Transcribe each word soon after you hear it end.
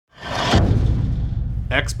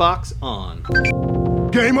Xbox on.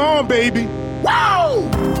 Game on, baby! Wow!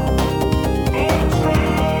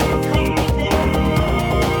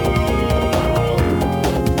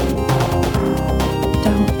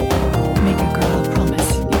 Don't make a girl a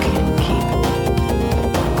promise you can't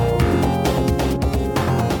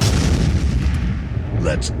keep.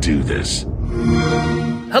 Let's do this.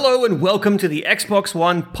 Hello and welcome to the Xbox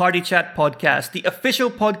One Party Chat Podcast, the official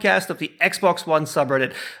podcast of the Xbox One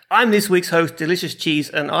subreddit. I'm this week's host, Delicious Cheese,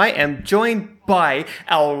 and I am joined by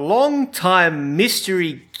our long-time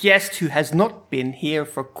mystery guest who has not been here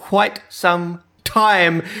for quite some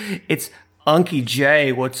time. It's Uncle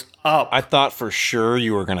J. What's up? I thought for sure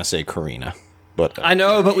you were going to say Carina. But I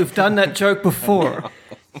know, but we've done that joke before.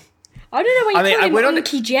 I don't know why you call him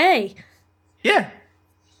Uncle J. Yeah.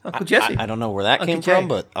 Uncle Jessy. I don't know where that Uncle came J. from,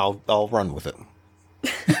 but I'll run with it.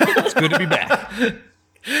 It's good to be back.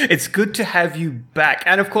 It's good to have you back.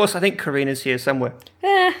 And of course, I think Carina's here somewhere.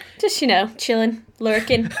 Just, chilling,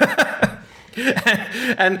 lurking.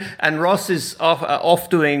 and Ross is off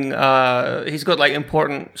doing, he's got like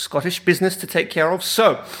important Scottish business to take care of.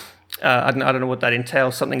 So, I don't know what that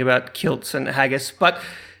entails, something about kilts and haggis, but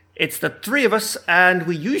it's the three of us, and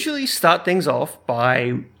we usually start things off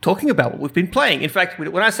by talking about what we've been playing. In fact,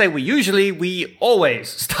 when I say we always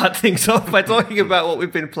start things off by talking about what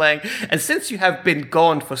we've been playing. And since you have been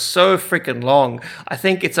gone for so freaking long, I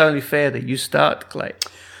think it's only fair that you start, Clay.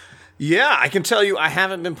 Yeah, I can tell you I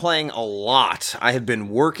haven't been playing a lot. I have been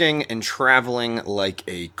working and traveling like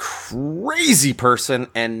a crazy person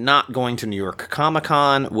and not going to New York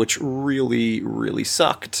Comic-Con, which really, really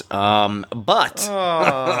sucked. But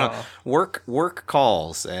work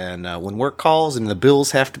calls, and when work calls and the bills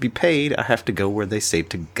have to be paid, I have to go where they say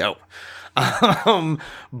to go. But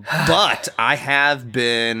I have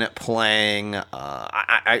been playing,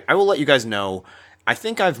 I will let you guys know, I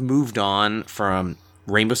think I've moved on from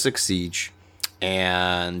Rainbow Six Siege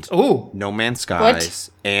and No Man's Skies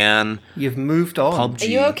and you've moved on. PUBG. Are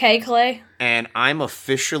you okay, Clay? And I'm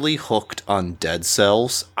officially hooked on Dead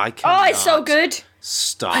Cells. I cannot it's so good.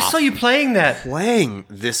 Stop. I saw you playing that. Playing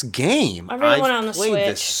this game. I really want it on the I've played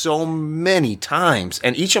this Switch. so many times,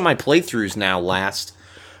 and each of my playthroughs now last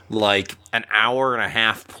like an hour and a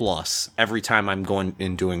half plus every time I'm going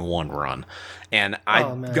and doing one run. And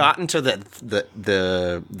I've gotten to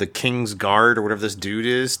the King's Guard or whatever this dude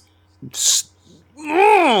is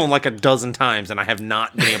like a dozen times, and I have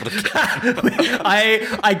not been able to kill him.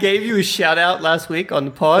 I gave you a shout out last week on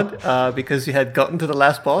the pod because you had gotten to the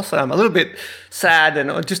last boss. I'm a little bit sad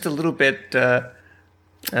and just a little bit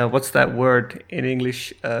what's that word in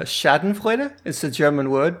English? Schadenfreude? It's a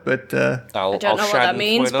German word, but I don't know what that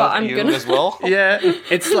means, but I'm gonna as well. yeah,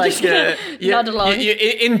 it's like nod along. you're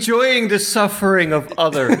enjoying the suffering of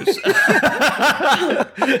others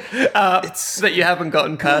that you haven't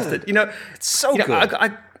gotten past it. It's so good.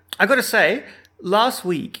 I got to say, last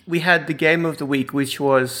week we had the game of the week, which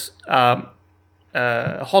was Hollow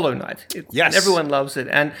Knight. Yes, and everyone loves it,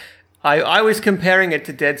 and I was comparing it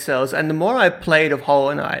to Dead Cells, and the more I played of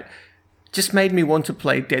Hollow Knight, just made me want to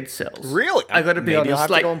play Dead Cells. Really? I got to be honest. I'll have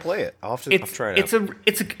to go and play it. I'll try it out.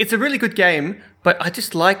 It's a really good game, but I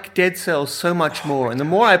just like Dead Cells so much more. And the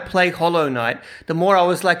more I play Hollow Knight, the more I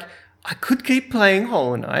was like, I could keep playing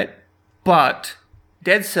Hollow Knight, but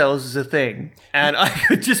Dead Cells is a thing, and I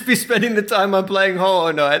could just be spending the time I'm playing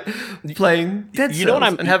Hollow Knight playing Dead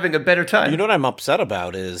Cells and having a better time. You know what I'm upset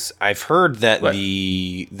about is I've heard that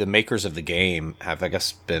the makers of the game have, I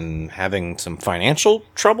guess, been having some financial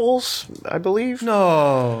troubles, I believe. No.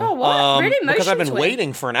 Oh, what? Really? Because I've been Motion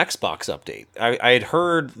waiting for an Xbox update. I had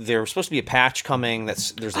heard there was supposed to be a patch coming. There's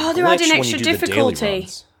a glitch they're adding when extra you do the daily difficulty.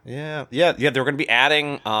 runs. Yeah. They were going to be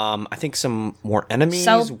adding, I think, some more enemies,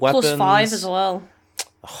 Cell weapons. +5 as well.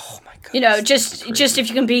 Oh my god! Just if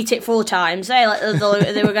you can beat it 4 times, they were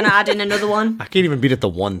going to add in another one. I can't even beat it the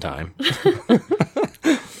one time.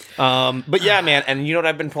 But yeah, man, and you know what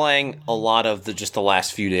I've been playing a lot of the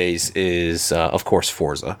last few days is, of course,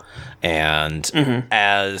 Forza. And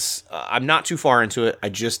as I'm not too far into it, I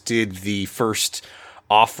just did the first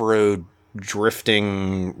off-road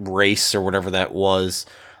drifting race or whatever that was.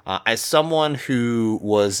 As someone who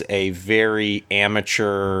was a very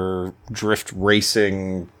amateur drift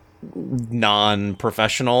racing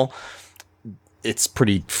non-professional, it's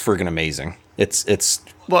pretty friggin' amazing. It's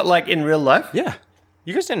What, like in real life? Yeah.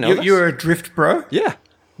 You guys didn't know this? You're a drift bro? Yeah.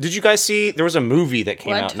 Did you guys see, there was a movie that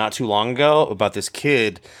came What? out not too long ago about this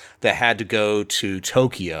kid that had to go to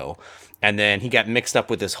Tokyo, and then he got mixed up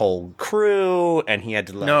with this whole crew, and he had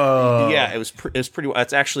to... No. Yeah, it was pretty...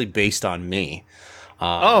 It's actually based on me.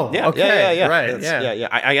 Okay. Yeah. Right,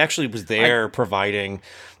 I actually was there providing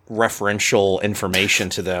referential information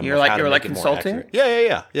to them. You're of like how to you're make like it more consulting?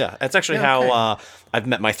 accurate. Yeah. That's actually Yeah, how I've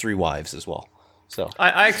met my 3 wives as well. So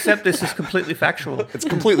I accept this as completely factual. it's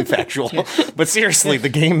completely factual. But seriously, the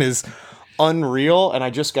game is unreal, and I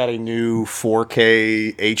just got a new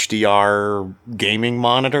 4K HDR gaming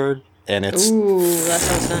monitor, and it's Ooh, that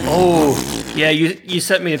sounds nice. Oh, yeah, you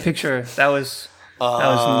sent me a picture. That was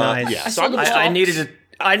nice. yeah. I So saw the box.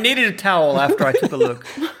 I needed a towel after I took a look.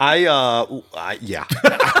 yeah.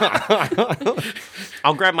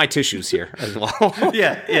 I'll grab my tissues here as well.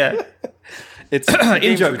 Yeah. It's the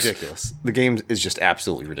game's jokes. ridiculous. The game is just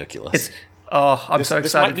absolutely ridiculous. I'm so This might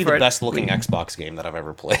excited be for the it. best looking Xbox game that I've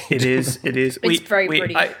ever played. It is. It's very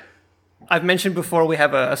pretty. I've mentioned before we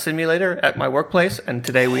have a simulator at my workplace, and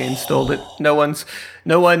today we installed it. No one's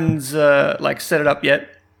like set it up yet,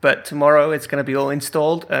 but tomorrow it's going to be all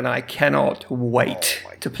installed, and I cannot wait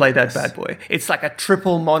to play that bad boy. It's like a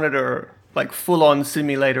triple monitor, like full on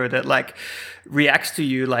simulator that like reacts to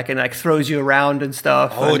you, like and like throws you around and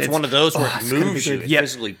stuff. Oh, and it's one of those where it it's gonna be moves you. good. It Yep.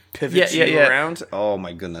 physically pivots you around. Oh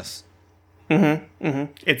my goodness.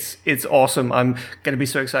 It's awesome. I'm going to be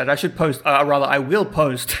so excited. I should post. Rather, I will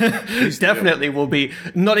post. Definitely will be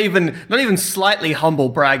not even slightly humble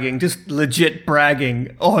bragging, just legit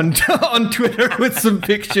bragging on Twitter with some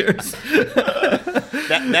pictures.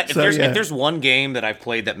 If there's one game that I've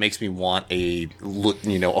played that makes me want a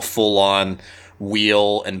full on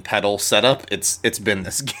wheel and pedal setup, it's been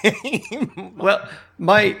this game. Well,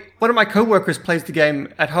 one of my coworkers plays the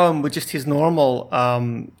game at home with just his normal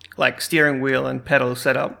like steering wheel and pedal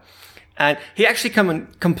setup, and he actually come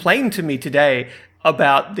and complained to me today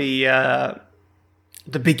about the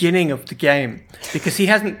beginning of the game because he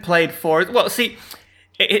hasn't played for it. Well, see.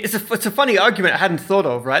 It's a funny argument I hadn't thought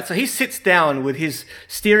of, right? So he sits down with his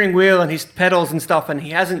steering wheel and his pedals and stuff, and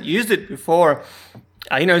he hasn't used it before.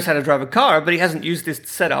 He knows how to drive a car, but he hasn't used this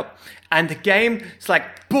setup. And the game, it's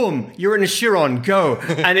like, boom, you're in a Chiron, go.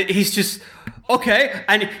 And he's just, okay.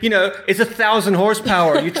 And, it's 1,000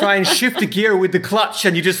 horsepower. You try and shift a gear with the clutch,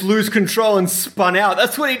 and you just lose control and spun out.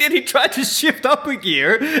 That's what he did. He tried to shift up a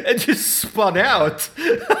gear and just spun out.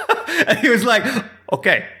 And he was like,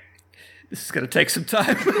 okay. This is going to take some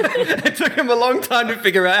time. It took him a long time to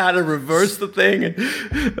figure out how to reverse the thing.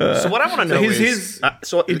 So what I want to know is... His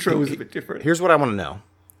intro was a bit different. Here's what I want to know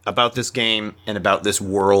about this game and about this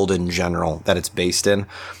world in general that it's based in.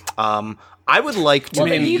 I would like to...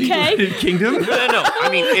 the UK? Kingdom? No. I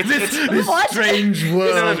mean, it's What? Strange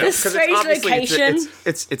world. This strange location.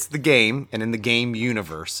 It's the game, and in the game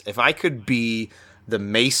universe, if I could be the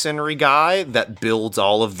masonry guy that builds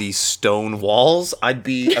all of these stone walls, I'd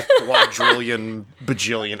be a quadrillion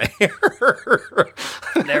bajillionaire.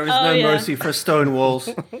 There is no mercy for stone walls.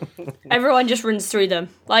 Everyone just runs through them.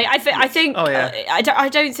 Like I think. Oh, yeah. I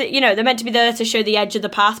don't think they're meant to be there to show the edge of the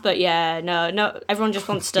path, but no. Everyone just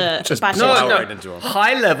wants to bash plow into it. right into 'em.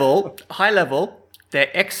 High level.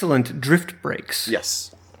 They're excellent drift brakes.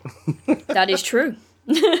 Yes. That is true.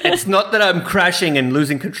 It's not that I'm crashing and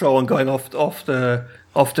losing control and going off the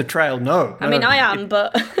trail. No. I mean, I am,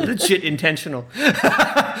 but Legit intentional.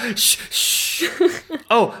 Shh.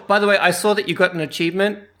 Oh, by the way, I saw that you got an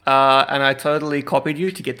achievement, and I totally copied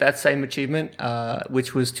you to get that same achievement,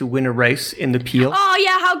 which was to win a race in the peel. oh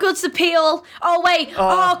yeah, how good's the peel? Oh wait,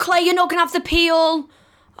 Clay, you're not gonna have the peel.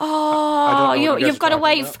 Oh, you've got to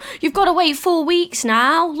wait. You've got to wait 4 weeks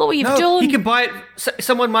now. Look what you've done. You can buy it.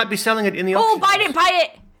 Someone might be selling it in the auction. Oh, buy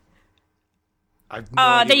it. I've no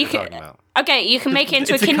idea Then what you you're can. talking about. Okay, you can make it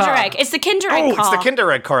into It's a a Kinder car. Egg. It's the Kinder Egg Oh, car. it's the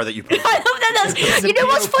Kinder Egg car that you put. I love that. You know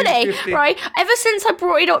what's funny, right? Ever since I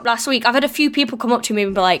brought it up last week, I've had a few people come up to me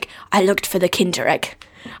and be like, "I looked for the Kinder Egg."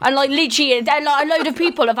 And like literally, a load of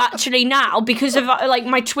people have actually now, because of like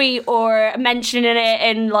my tweet or mentioning it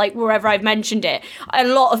in like wherever I've mentioned it, a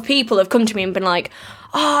lot of people have come to me and been like,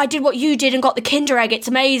 "Oh, I did what you did and got the Kinder Egg. It's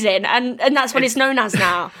amazing," and that's what it's known as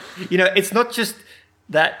now. It's not just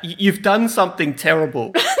that you've done something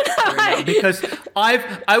terrible, Carina, because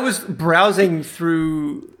I was browsing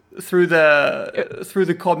through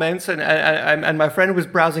the comments and my friend was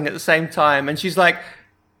browsing at the same time, and she's like,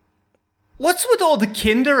 "What's with all the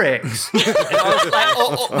Kinder Eggs?" And I was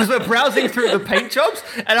like, because we're browsing through the paint jobs,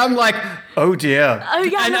 and I'm like, "Oh dear." Oh,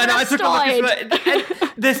 yeah, and no, I took a look as well,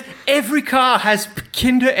 and every car has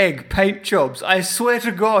Kinder Egg paint jobs. I swear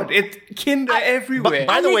to God, it's Kinder everywhere.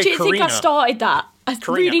 By the way, legit think I Carina- started that. I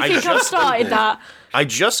really think I started that. I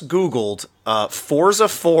just Googled Forza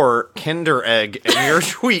 4 Kinder Egg, and your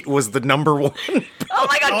tweet was the number one. Oh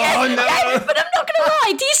my god, yes, no. yes, but I'm not gonna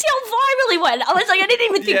lie. Do you see how viral it went? I was like, I didn't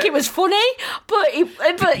even think it was funny, but you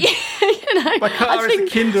know, My car is a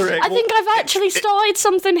Kinder Egg. I think I've actually started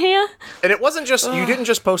something here. And it wasn't just, you didn't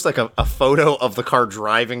just post like a photo of the car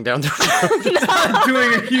driving down the road.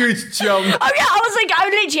 Doing a huge jump. Oh yeah, I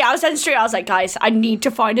was on the street, I was like, guys, I need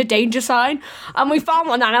to find a danger sign. And we found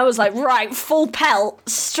one and I was like, right, full pelt,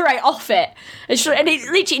 straight off it. And it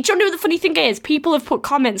literally, do you know what the funny thing is? People have put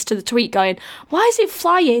comments to the tweet going, why is it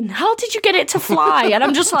flying? How did you get it to fly? And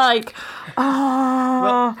I'm just like,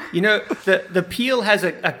 Well, you know, the Peel has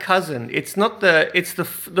a cousin. It's not the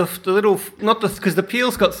little, not the, because the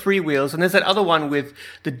Peel's got 3 wheels and there's that other one with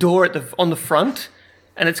the door on the front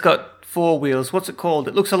and it's got 4 wheels. What's it called?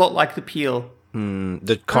 It looks a lot like the Peel.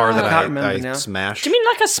 The car that I smashed. Do you mean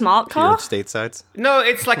like a smart car? Statesides? No,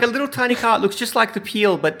 it's like a little tiny car. It looks just like the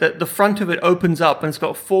Peel, but the front of it opens up and it's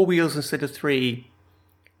got 4 wheels instead of 3.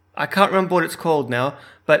 I can't remember what it's called now,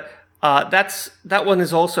 but that one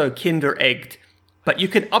is also Kinder Egged. But you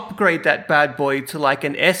can upgrade that bad boy to like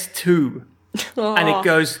an S2. And it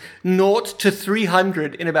goes 0 to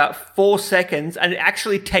 300 in about 4 seconds, and it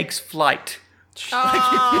actually takes flight.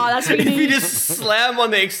 Oh, that's what you If you need. just slam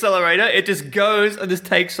on the accelerator, it just goes and just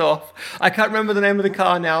takes off. I can't remember the name of the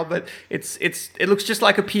car now, but it looks just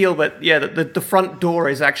like a Peel, but yeah, the front door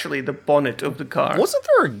is actually the bonnet of the car. Wasn't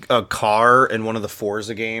there a car in one of the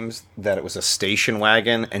Forza games that it was a station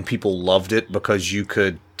wagon and people loved it because you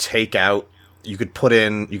could take out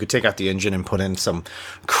the engine and put in some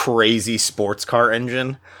crazy sports car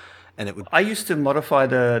engine? And it would. I used to modify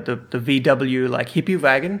the VW like hippie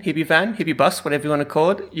van, hippie bus, whatever you want to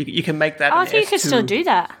call it. You can make that. I think you could still do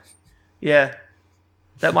that. Yeah,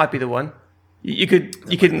 that might be the one. You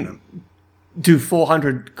can do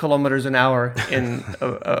 400 kilometers an hour in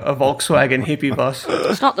a Volkswagen hippie bus.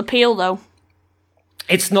 It's not the Peel though.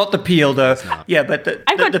 It's not the Peel though. Yeah, but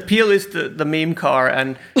the Peel is the meme car,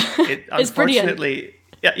 and it It's brilliant. unfortunately,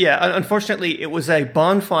 unfortunately, it was a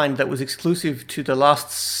barn find that was exclusive to the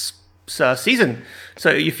last season. So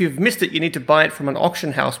if you've missed it, you need to buy it from an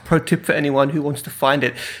auction house. Pro tip for anyone who wants to find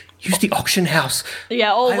it: use the auction house.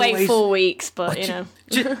 Yeah, or wait 4 weeks, but you know.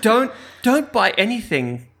 Just don't buy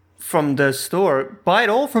anything from the store. Buy it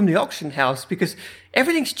all from the auction house because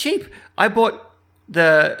everything's cheap. I bought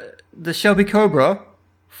the Shelby Cobra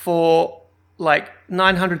for like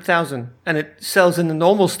 900,000, and it sells in the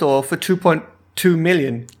normal store for 2.2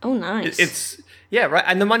 million. Oh, nice. It's yeah, right,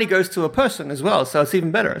 and the money goes to a person as well, so it's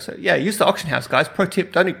even better. So yeah, use the auction house, guys. Pro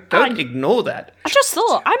tip: don't ignore that. I just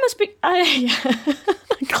thought I must be. I'm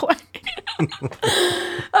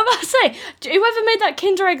about to say, whoever made that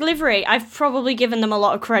Kinder Egg livery, I've probably given them a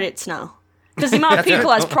lot of credits now. Because the amount of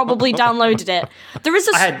people has probably downloaded it.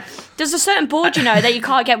 There's a certain board, you know, that you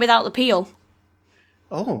can't get without the Peel.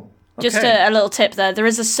 Oh, okay. Just a little tip there. There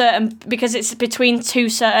is a certain, because it's between 2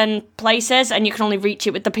 certain places, and you can only reach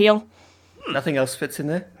it with the Peel. Nothing else fits in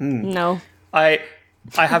there. No. I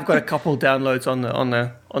have got a couple downloads on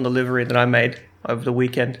the livery that I made over the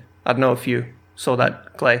weekend. I don't know if you saw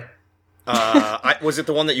that, Clay. Was it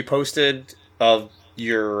the one that you posted of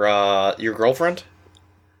your girlfriend?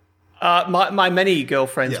 My many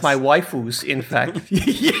girlfriends, Yes. my waifus, in fact.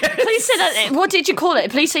 Yes. Please say that. What did you call it?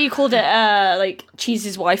 Please say you called it, like,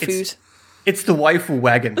 Cheese's waifus. It's the waifu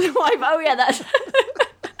wagon. Oh, yeah, that's...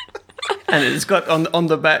 And it's got on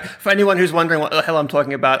the back, for anyone who's wondering what the hell I'm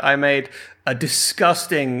talking about, I made a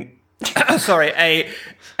disgusting,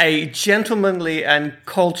 a gentlemanly and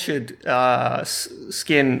cultured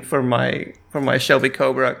skin for my Shelby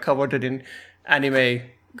Cobra, covered it in anime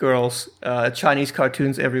girls, Chinese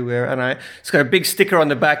cartoons everywhere, and it's got a big sticker on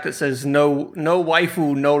the back that says no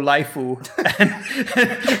waifu, no laifu.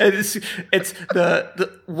 And it's the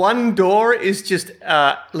one door is just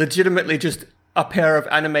legitimately just a pair of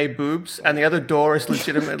anime boobs, and the other door is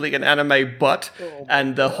legitimately an anime butt,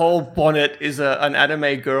 and the whole bonnet is an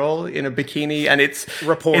anime girl in a bikini, and it's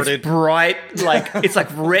bright, like it's like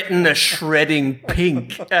retina shredding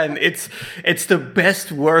pink, and it's the best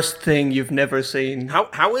worst thing you've never seen.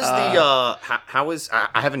 How is I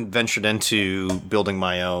haven't ventured into building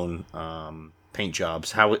my own paint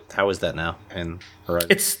jobs. How is that now? And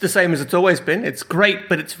it's the same as it's always been. It's great,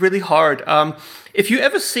 but it's really hard. If you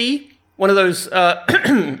ever see one of those,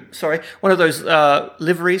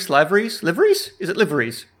 liveries? Is it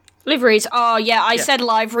liveries? Liveries. Oh, yeah, I said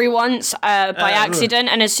livery once by accident,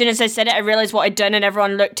 and as soon as I said it, I realised what I'd done, and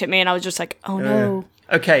everyone looked at me, and I was just like, oh, no.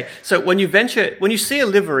 Okay, so when you see a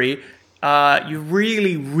livery, you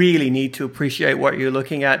really, really need to appreciate what you're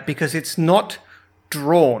looking at, because it's not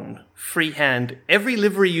drawn freehand. Every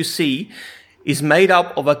livery you see is made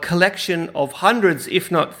up of a collection of hundreds,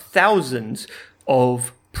 if not thousands,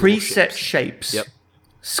 of preset shapes. Yep.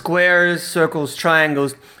 squares, circles,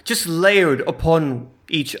 triangles, just layered upon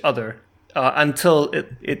each other until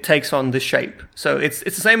it takes on the shape. So it's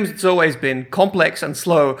the same as it's always been, complex and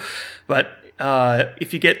slow, but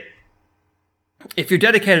if you're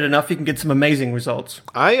dedicated enough, you can get some amazing results.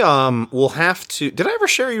 I will have to. Did I ever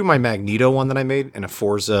share you my Magneto one that I made in a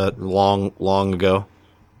Forza long ago?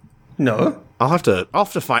 No. I'll have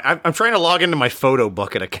to find. I'm trying to log into my photo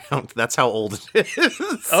bucket account. That's how old it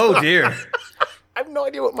is. Oh dear. I have no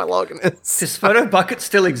idea what my login is. Does photo bucket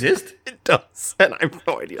still exist? It does, and I have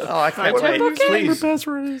no idea. Oh, I can't wait.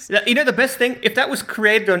 Please. You know the best thing? If that was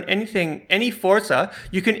created on any Forza,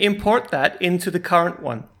 you can import that into the current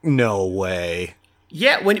one. No way.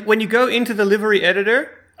 Yeah, when you go into the livery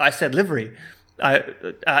editor, I said livery.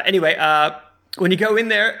 When you go in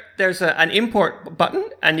there, there's an import button,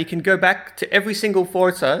 and you can go back to every single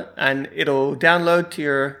Forza, and it'll download to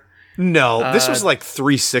your. No, this was like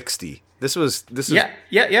 360. This is. Yeah.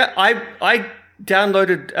 I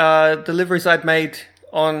downloaded the liveries I'd made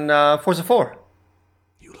on Forza 4.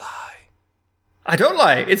 You lie. I don't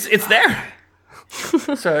lie. It's there.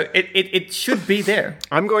 So it should be there.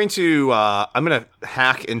 I'm going to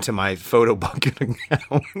hack into my photo bucket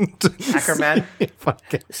account. Hacker man.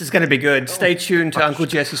 This is going to be good. Stay tuned to Uncle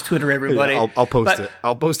Jessy's Twitter, everybody. Yeah, I'll post it.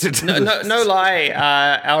 I'll post it. No lie.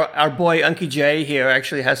 Our boy Uncle J here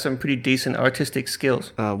actually has some pretty decent artistic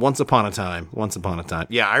skills. Once upon a time.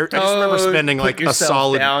 Yeah, I just remember spending like a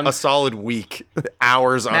solid week,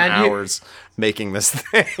 hours on hours making this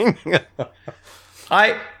thing.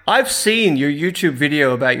 I've seen your YouTube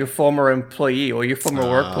video about your former employee or your former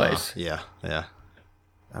workplace. Yeah.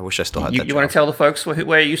 I wish I still had that You want to tell the folks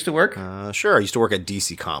where you used to work? Sure. I used to work at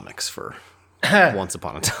DC Comics for once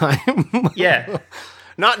upon a time. Yeah.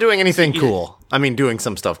 Not doing anything cool. I mean, doing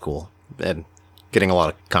some stuff cool. And getting a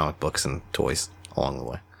lot of comic books and toys along the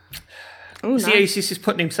way. Ooh, nice. He's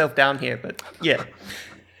putting himself down here, but yeah.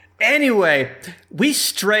 Anyway, we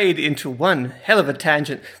strayed into one hell of a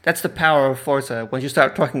tangent. That's the power of Forza. Once you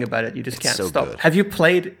start talking about it, you just can't stop. Good. Have you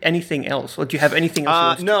played anything else? Or do you have anything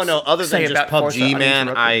else No. Other than just PUBG, Forza, man,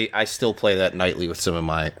 I still play that nightly with some of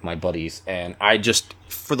my buddies. And I just,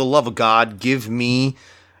 for the love of God, give me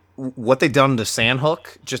what they done to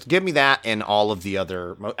Sandhook. Just give me that and all of the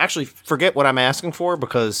other... Actually, forget what I'm asking for,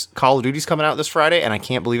 because Call of Duty's coming out this Friday, and I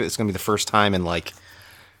can't believe it's going to be the first time in, like...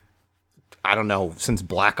 I don't know, since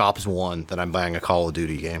Black Ops 1 that I'm buying a Call of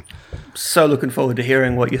Duty game. So looking forward to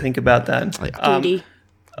hearing what you think about that. Duty.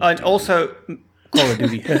 And also, Call of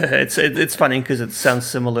Duty. it's funny because it sounds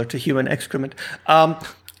similar to human excrement.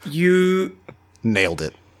 You... Nailed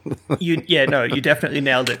it. You definitely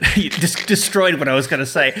nailed it. You just destroyed what I was going to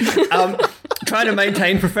say. Trying to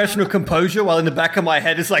maintain professional composure while in the back of my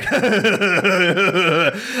head it's like...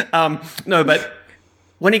 no, but...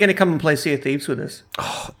 When are you going to come and play Sea of Thieves with us?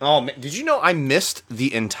 Oh man, did you know I missed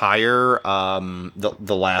the entire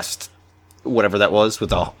the last whatever that was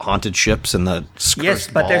with the haunted ships and the Yes,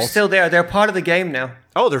 but they're still there. They're part of the game now.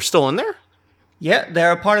 Oh, they're still in there? Yeah,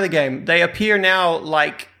 they're a part of the game. They appear now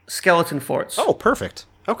like skeleton forts. Oh, perfect.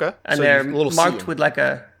 Okay. And so they're marked with like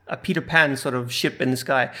a Peter Pan sort of ship in the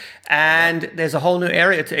sky. And there's a whole new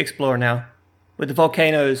area to explore now. With the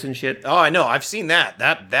volcanoes and shit. Oh, I know. I've seen that.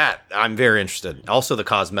 That I'm very interested. Also, the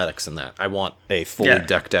cosmetics in that. I want a fully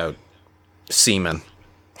decked out seaman.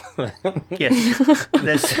 Yes.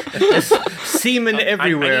 There's semen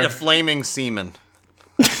everywhere. I need a flaming semen.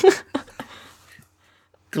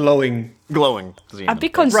 Glowing semen. I'd be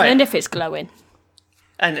concerned if it's glowing.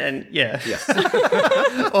 And yeah. Yes.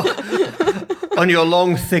 On your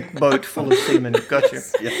long, thick boat full of semen. Gotcha.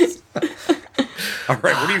 Yes. All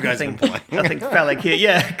right, what have you guys been playing? Nothing phallic here.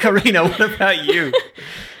 Yeah, Carina, what about you?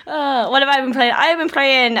 What have I been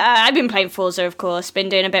playing? I've been playing Forza, of course. Been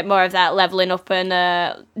doing a bit more of that leveling up and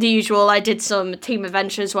the usual. I did some team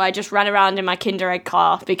adventures where I just ran around in my Kinder Egg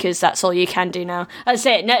car because that's all you can do now. That's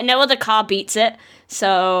it. No other car beats it.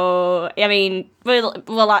 So, I mean,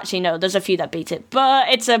 well, actually, no. There's a few that beat it, but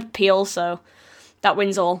it's a peel, so that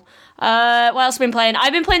wins all. What else have I been playing?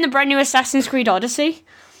 I've been playing the brand new Assassin's Creed Odyssey.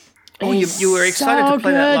 Oh, you were excited to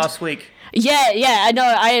play that last week. Yeah, I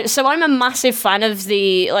know. So I'm a massive fan of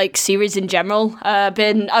the series in general.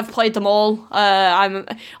 I've played them all.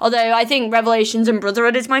 Although I think Revelations and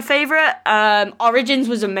Brotherhood is my favorite. Origins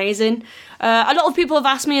was amazing. A lot of people have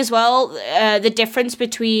asked me as well the difference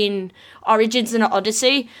between Origins and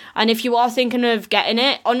Odyssey, and if you are thinking of getting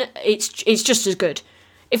it, it's just as good.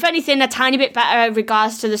 If anything, a tiny bit better in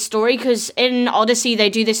regards to the story, because in Odyssey they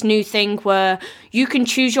do this new thing where you can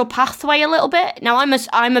choose your pathway a little bit. Now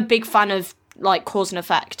I'm a big fan of cause and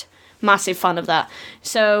effect, Massive fan of that.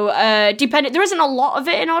 So, there isn't a lot of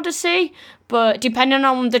it in Odyssey, but depending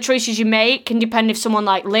on the choices you make, can depend if someone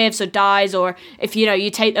like lives or dies, or if you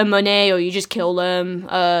take their money or you just kill them.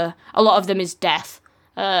 A lot of them is death.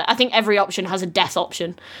 I think every option has a death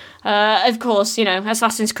option. Of course,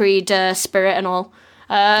 Assassin's Creed Spirit and all.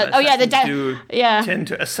 The death. Tend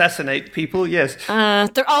to assassinate people. Yes.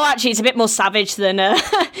 Actually, it's a bit more savage than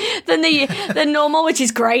than normal, which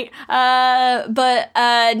is great. You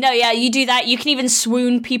do that. You can even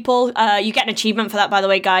swoon people. You get an achievement for that, by the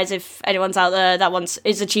way, guys. If anyone's out there that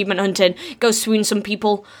is achievement hunting, go swoon some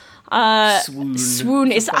people.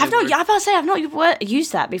 Swoon is. I've not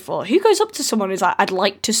used that before. Who goes up to someone who's like, "I'd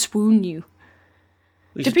like to swoon you"?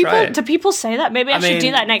 Do people say that? Maybe I should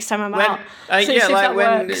do that next time I'm out.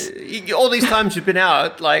 All these times you've been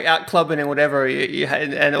out, like out clubbing and whatever,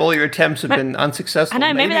 and all your attempts have been unsuccessful. I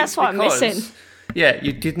know. Maybe that's what I'm missing. Yeah,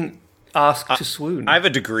 you didn't ask to swoon. I have a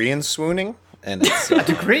degree in swooning, and it's a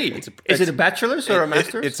degree. Is it a bachelor's or a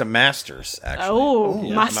master's? It's a master's, actually. Oh,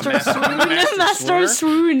 yeah, master of swoon. Master of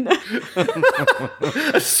swoon.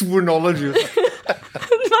 A swoonologist.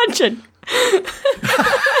 Imagine.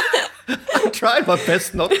 I tried my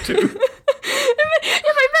best not to. Imagine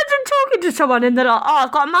talking to someone and they're like, "Oh,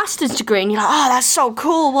 I've got a master's degree," and you're like, "Oh, that's so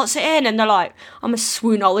cool. What's it in?" And they're like, "I'm a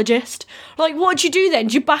swoonologist." Like, what do you do then?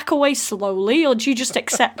 Do you back away slowly, or do you just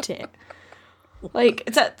accept it? Like,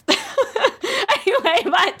 it's anyway,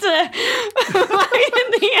 back to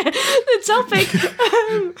the topic.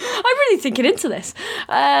 I'm really thinking into this.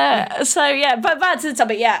 But back to the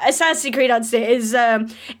topic. Yeah, Assassin's Creed Odyssey is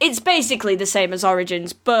it's basically the same as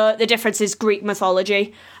Origins, but the difference is Greek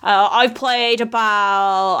mythology. I've played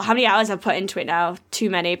about, how many hours I've put into it now? Too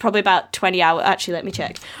many, probably about 20 hours. Actually, let me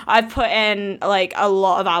check. I've put in like a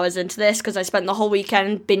lot of hours into this because I spent the whole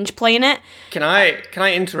weekend binge playing it. Can I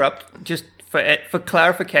interrupt just for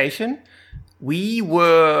clarification? We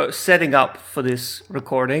were setting up for this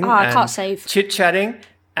recording. Oh, I can't save. Chit-chatting,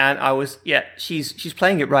 and I was, she's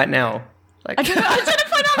playing it right now. Like, I didn't put on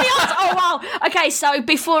the auto. Oh wow. Okay, so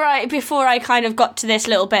before I kind of got to this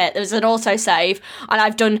little bit, there was an auto save, and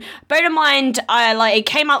I've done. Bear in mind, it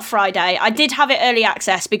came out Friday. I did have it early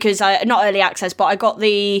access because not early access, but I got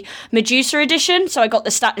the Medusa edition. So I got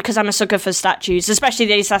the because I'm a sucker for statues, especially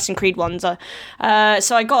the Assassin's Creed ones. So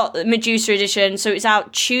I got the Medusa edition. So it's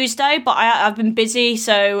out Tuesday, but I've been busy,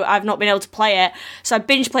 so I've not been able to play it. So I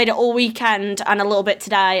binge played it all weekend and a little bit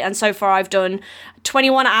today, and so far I've done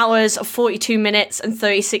 21 hours, 42 minutes, and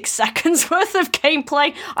 36 seconds worth of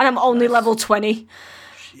gameplay, and I'm only level 20.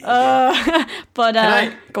 Go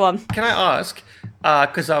on. Can I ask?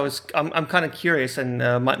 Because I'm kind of curious, and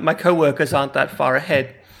my co-workers aren't that far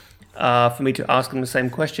ahead for me to ask them the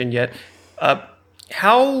same question yet.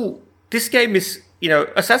 How this game is,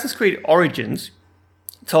 Assassin's Creed Origins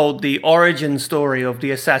told the origin story of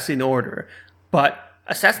the Assassin Order, but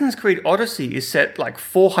Assassin's Creed Odyssey is set like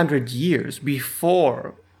 400 years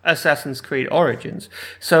before Assassin's Creed Origins.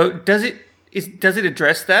 So does it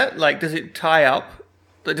address that? Like, does it tie up?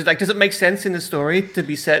 Does it make sense in the story to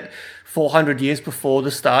be set 400 years before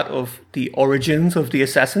the start of the origins of the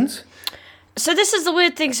Assassins? So this is the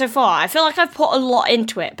weird thing so far. I feel like I've put a lot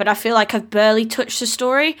into it, but I feel like I've barely touched the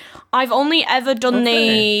story. I've only ever done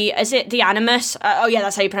is it the Animus?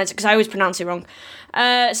 That's how you pronounce it, because I always pronounce it wrong.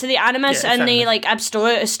 So the Animus and the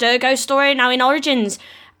Abstergo story. Now in Origins,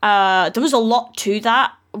 there was a lot to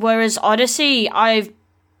that, whereas Odyssey, I've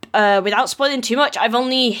without spoiling too much, I've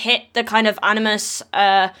only hit the kind of Animus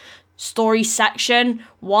story section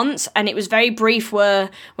once, and it was very brief, where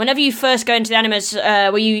whenever you first go into the Animus,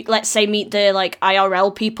 where you, let's say, meet the like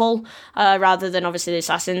IRL people rather than obviously the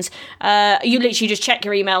assassins, you literally just check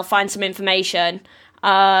your email, find some information,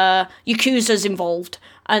 Yakuza's involved,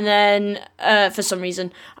 and then for some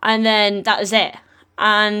reason, and then that is it.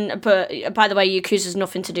 But by the way, Yakuza's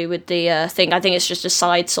nothing to do with the thing. I think it's just a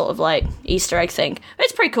side sort of like Easter egg thing.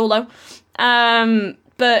 It's pretty cool though.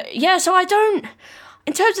 But yeah, so I don't.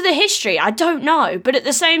 In terms of the history, I don't know. But at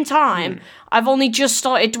the same time, I've only just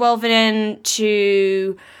started delving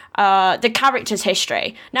into the character's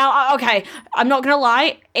history. Now, okay, I'm not gonna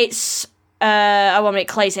lie. It's I want to make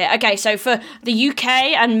Clay's here. Okay, so for the UK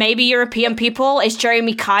and maybe European people, it's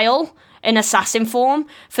Jeremy Kyle in assassin form.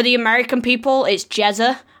 For the American people, it's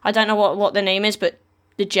Jezza. I don't know what the name is, but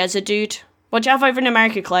the Jezza dude. What do you have over in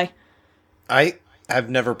America, Clay? I've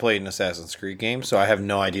never played an Assassin's Creed game, so I have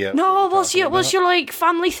no idea. No, what's your like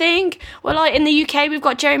family thing? Well, like in the UK, we've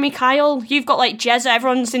got Jeremy Kyle. You've got like Jezza.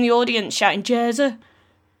 Everyone's in the audience shouting Jezza.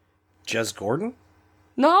 Jez Gordon?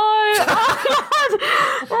 No.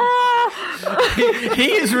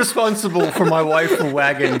 He is responsible for my waifu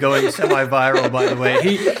wagon going semi-viral, by the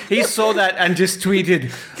way. He saw that and just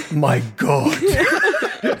tweeted, "My God."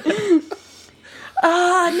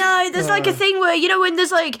 No, there's like a thing where, when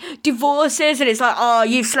there's like divorces and it's like, oh,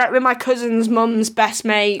 you've slept with my cousin's mum's best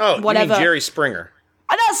mate, whatever. You mean Jerry Springer?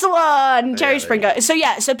 Oh, that's the one, Jerry Springer.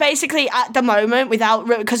 So basically at the moment,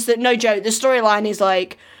 because no joke, the storyline is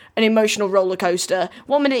like an emotional roller coaster.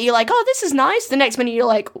 1 minute you're like, oh, this is nice. The next minute you're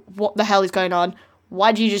like, what the hell is going on?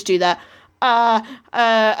 Why did you just do that?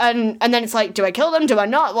 And then it's like, do I kill them? Do I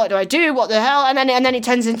not? What do I do? What the hell? And then it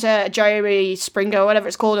turns into Jeremy Springer, whatever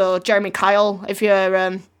it's called, or Jeremy Kyle if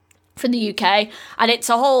you're from the UK, and it's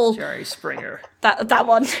a whole Jerry Springer. That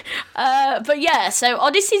one. But yeah, so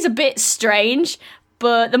Odyssey's a bit strange,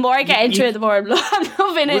 but the more I get into it, the more I'm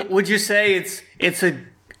loving it. Would you say it's a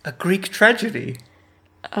Greek tragedy?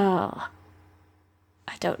 Oh,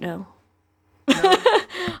 I don't know.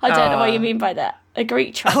 I don't know what you mean by that. A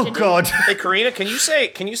Greek tragedy. Oh God! Hey, Carina, can you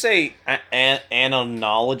say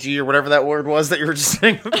analogy or whatever that word was that you were just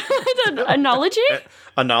saying? I don't know. Analogy?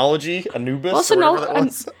 Analogy? Anubis? What's or whatever that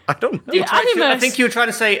was? I don't know. I think you were trying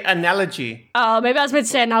to say analogy. Oh, maybe I was meant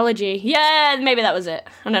to say analogy. Yeah, maybe that was it.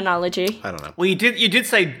 An analogy. I don't know. Well, you did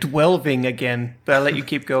say dwelving again, but I'll let you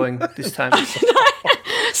keep going this time.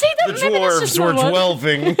 See, The dwarves were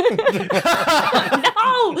dwelving. No,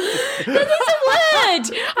 that is a word.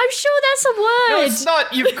 I'm sure that's a word. No, it's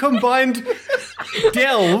not. You've combined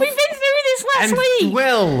delve. We've been through this last and week.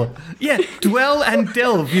 dwell. Yeah, dwell and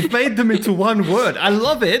delve. You've made them into one word. I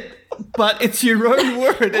love it, but it's your own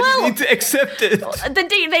word, and you need to accept it.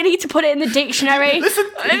 They need to put it in the dictionary. Listen,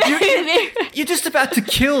 you're just about to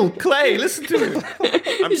kill Clay. Listen to him.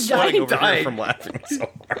 I'm sweating over dying. here from laughing so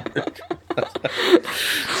hard.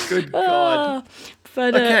 Good God.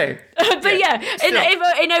 But, Okay. But yeah,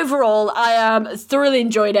 in overall, I thoroughly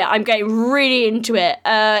enjoyed it. I'm getting really into it.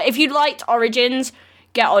 If you liked Origins,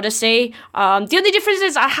 get Odyssey. The only difference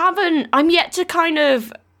is I'm yet to kind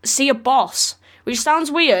of see a boss, which sounds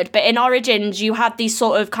weird, but in Origins you had these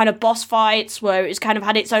sort of kind of boss fights where it's kind of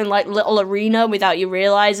had its own like little arena without you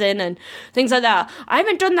realizing and things like that. I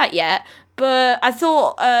haven't done that yet. But I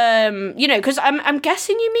thought, because I'm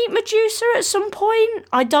guessing you meet Medusa at some point.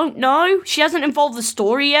 I don't know. She hasn't involved the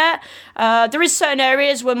story yet. There is certain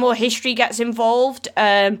areas where more history gets involved.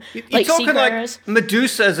 You're like talking secret like areas.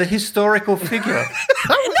 Medusa as a historical figure.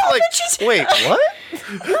 Wait, what?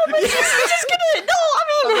 No, but she's just gonna. No,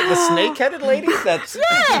 I mean The snake-headed lady? That's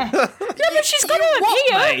yeah. No, but she's got to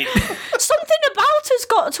appear. Something about her's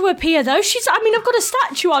got to appear, though. I've got a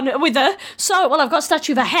statue on it with her. So, I've got a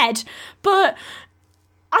statue of her head, but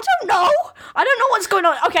I don't know. I don't know what's going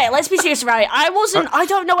on. Okay, let's be serious, right? I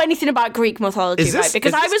don't know anything about Greek mythology, right?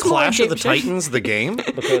 Because I was Clash more of the Titans, the game?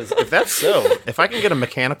 Because if that's so, if I can get a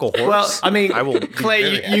mechanical horse, Well, I mean, I will.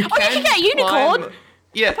 Clay, you you can get a unicorn. climb-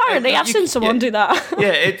 Yeah, Apparently, I've seen someone do that. Yeah,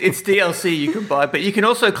 it's DLC you can buy, but you can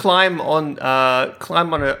also climb on a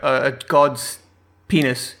god's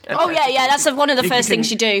penis. Oh yeah, that's one of the first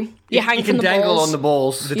things you do. You hang You from can the dangle balls. on the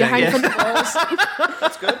balls. You hang from the balls.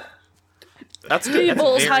 That's good. That's good. Do your That's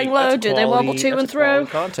balls very- hang low? that's Do they quality- wobble to and that's through?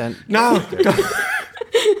 quality content. No.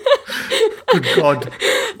 Good God.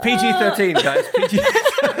 PG-13, guys.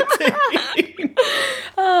 PG-13.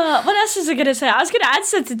 What else was I going to say? I was going to add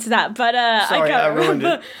something to that, but Sorry, I can't I ruined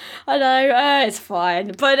remember. it. I know, it's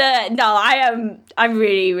fine. But no, I'm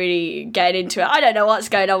really, really getting into it. I don't know what's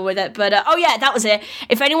going on with it, but oh yeah, that was it.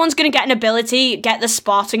 If anyone's going to get an ability, get the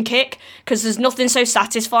Spartan kick, because there's nothing so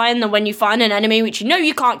satisfying than when you find an enemy which you know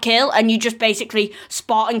you can't kill, and you just basically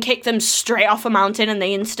Spartan kick them straight off a mountain and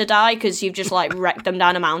they insta-die because you've just like wrecked them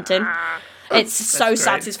down a mountain. It's so great.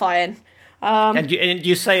 satisfying. And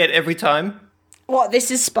you say it every Um, time? What,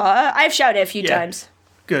 this is Sparta? I've shouted it a few times.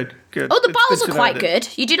 Good. Oh, the battles are quite good.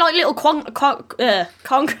 You do like little conquest.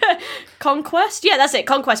 Yeah, that's it.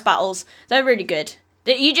 Conquest battles. They're really good.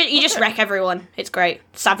 You just wreck everyone. It's great.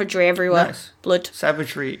 Savagery everywhere. Nice. Blood.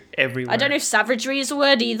 Savagery everywhere. I don't know if savagery is a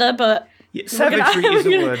word either, but Yeah, savagery is a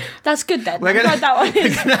word. that's good then. We're I'm glad that one We're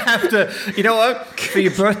is. gonna have to. You know what? For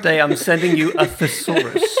your birthday, I'm sending you a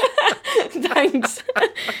thesaurus. Thanks.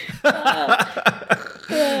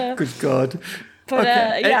 Good God. But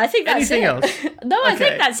Okay. yeah, I think that's Anything it. else? No, I think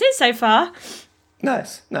Okay. that's it so far.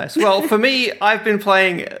 Nice. Well, for me, I've been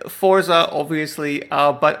playing Forza, obviously,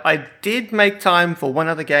 but I did make time for one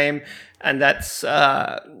other game, and that's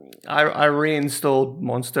I reinstalled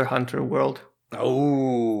Monster Hunter World.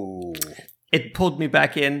 Oh. It pulled me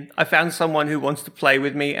back in. I found someone who wants to play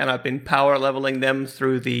with me, and I've been power leveling them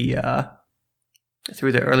through the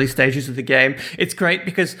through the early stages of the game. It's great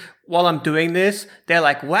because while I'm doing this, they're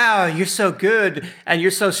like, wow, you're so good and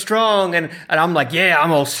you're so strong. And I'm like, yeah,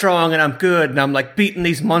 I'm all strong and I'm good. And I'm like beating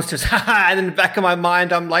these monsters. And in the back of my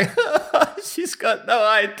mind, I'm like, she's got no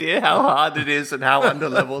idea how hard it is and how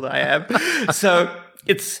underleveled I am. So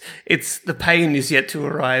it's the pain is yet to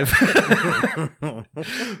arrive.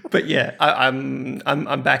 But yeah,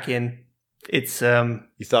 I'm back in. It's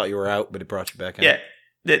you thought you were out, but it brought you back in. Yeah.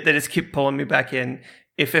 They just keep pulling me back in.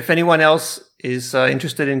 If anyone else is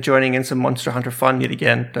interested in joining in some Monster Hunter fun yet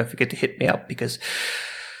again, don't forget to hit me up because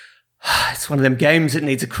it's one of them games that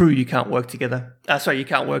needs a crew. You can't work together. You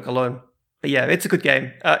can't work alone. But yeah, it's a good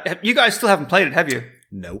game. You guys still haven't played it, have you?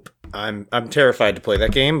 Nope. I'm terrified to play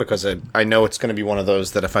that game because I know it's going to be one of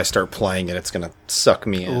those that if I start playing it, it's going to suck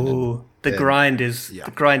me in. Ooh, the grind is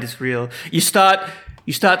real. You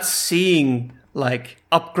start seeing like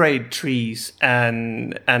upgrade trees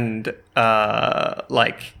and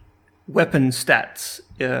like weapon stats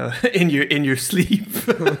in your sleep.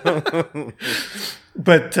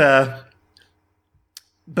 but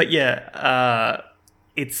yeah,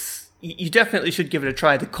 it's you definitely should give it a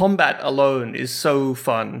try. The combat alone is so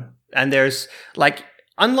fun, and there's like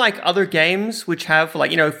unlike other games which have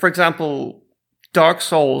like for example, Dark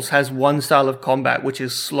Souls has one style of combat which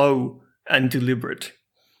is slow and deliberate,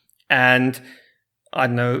 and I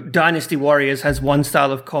don't know, Dynasty Warriors has one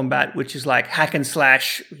style of combat, which is like hack and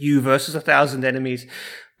slash, you versus 1,000 enemies.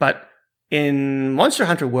 But in Monster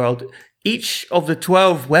Hunter World, each of the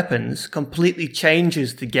 12 weapons completely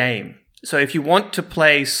changes the game. So if you want to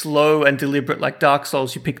play slow and deliberate like Dark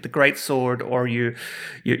Souls, you pick the Great Sword, or you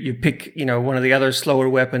pick, one of the other slower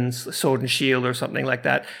weapons, Sword and Shield or something like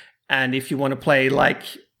that. And if you want to play like,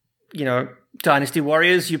 Dynasty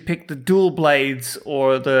Warriors, you pick the dual blades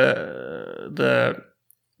or the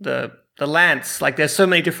lance. Like there's so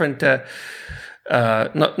many different not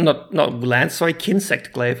lance, sorry,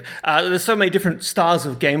 Kinsect glaive. There's so many different styles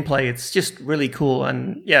of gameplay. It's just really cool,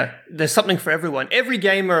 and yeah, there's something for everyone. Every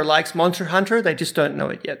gamer likes Monster Hunter, they just don't know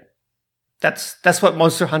it yet. That's what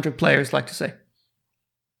Monster Hunter players like to say.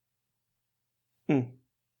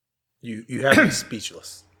 You have me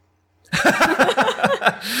speechless.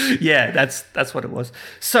 Yeah, that's what it was.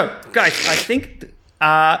 So, guys, I think.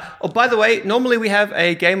 By the way, normally we have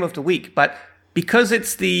a game of the week, but because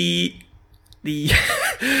it's the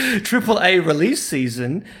AAA release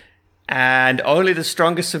season and only the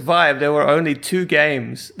strongest survive, there were only 2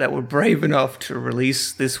 games that were brave enough to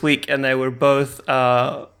release this week, and they were both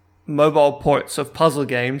mobile ports of puzzle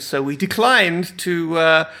games. So we declined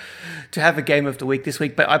to have a game of the week this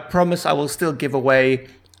week, but I promise I will still give away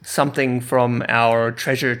something from our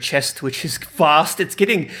treasure chest, which is vast. It's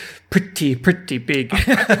getting pretty big.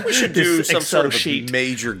 We should do some sort of a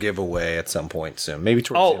major giveaway at some point soon. Maybe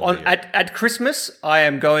towards the end of the year. At Christmas, I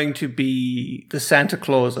am going to be the Santa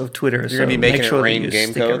Claus of Twitter. You're going to be making it rain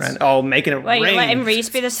game codes? Around. Oh, making it rain. Wait, you're letting Rhys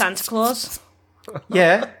be the Santa Claus?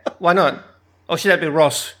 Yeah, why not? Or should that be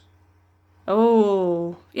Ross?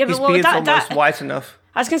 Oh. Yeah, his but beard's almost white enough.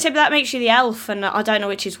 I was going to say, but that makes you the elf, and I don't know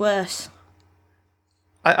which is worse.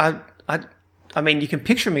 I mean, you can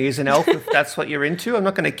picture me as an elf if that's what you're into. I'm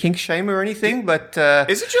not going to kink shame or anything, but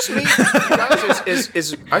is it just me?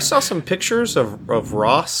 Guys, I saw some pictures of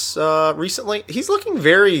Ross recently. He's looking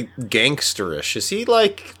very gangsterish. Is he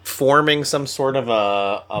like forming some sort of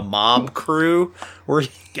a mob crew? Where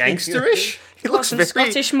gangsterish? He looks very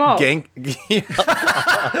Scottish mob. Down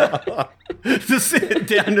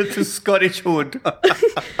into Scottish hood.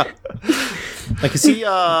 Like, is he,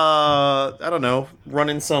 I don't know,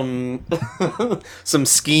 running some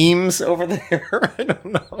schemes over there? I don't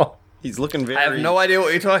know. He's looking very... I have no idea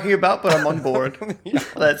what you're talking about, but I'm on board. Yeah.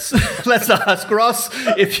 Let's ask Ross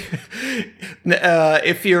if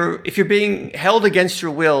you're being held against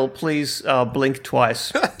your will, please blink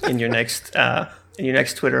twice in your next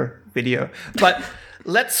Twitter video. But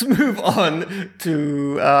let's move on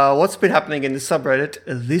to what's been happening in the subreddit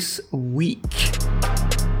this week.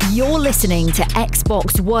 You're listening to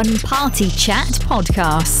Xbox One Party Chat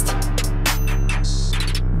podcast.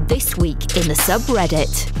 This week in the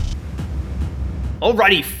subreddit.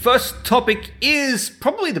 Alrighty, first topic is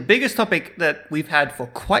probably the biggest topic that we've had for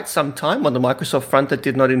quite some time on the Microsoft front that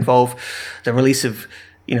did not involve the release of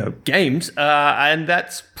games, and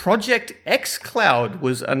that's Project xCloud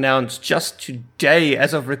was announced just today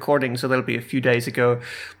as of recording, so that'll be a few days ago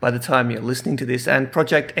by the time you're listening to this. And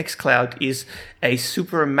Project xCloud is a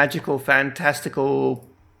super magical, fantastical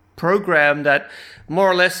program that more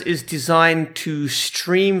or less is designed to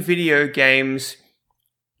stream video games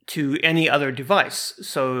to any other device.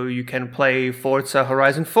 So you can play Forza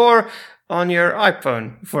Horizon 4 on your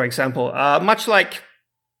iPhone, for example. Much like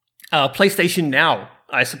PlayStation Now,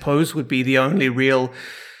 I suppose, would be the only real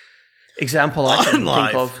example I can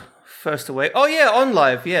think of. First away. Oh, yeah, on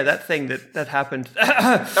live. Yeah, that thing that happened.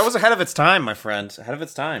 That was ahead of its time, my friend. Ahead of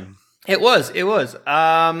its time. It was.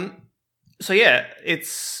 So, yeah,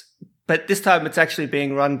 but this time it's actually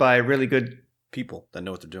being run by really good people that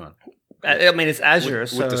know what they're doing. I mean, it's Azure,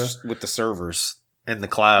 with the servers and the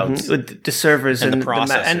clouds, with the servers and the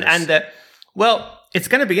processors, well, it's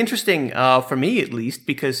going to be interesting for me at least,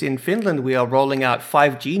 because in Finland we are rolling out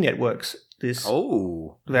 5G networks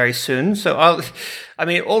very soon. So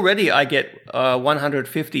already I get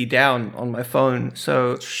 150 down on my phone.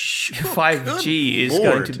 So 5G is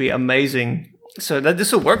going to be amazing. So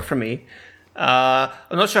this will work for me. I'm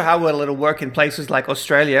not sure how well it'll work in places like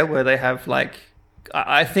Australia, where they have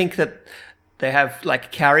I think that they have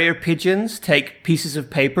carrier pigeons take pieces of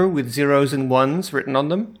paper with zeros and ones written on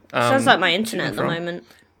them. Sounds like my internet at the moment.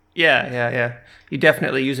 Yeah. You're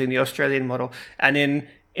definitely using the Australian model. And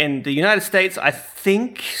in the United States, I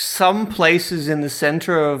think some places in the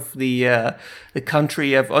center of the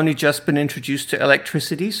country have only just been introduced to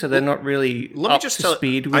electricity, so they're not really up to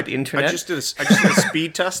speed with internet. I just did a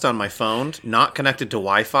speed test on my phone, not connected to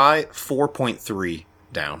Wi-Fi, 4.3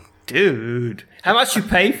 down. Dude, how much you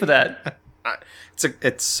pay for that? I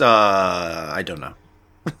don't know.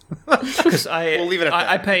 Because we'll leave it at that.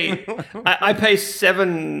 I pay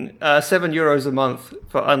 €7 a month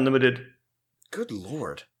for unlimited. Good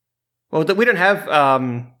Lord. Well, we don't have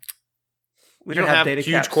we don't have data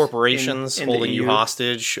huge corporations holding you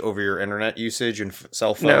hostage over your internet usage and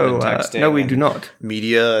cell phone and texting. No, we do not.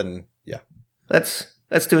 Media and Let's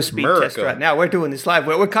do a speed test right now. We're doing this live.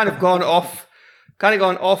 We're kind of gone off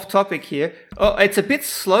topic here. Oh, it's a bit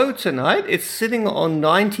slow tonight. It's sitting on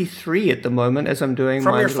 93 at the moment as I'm doing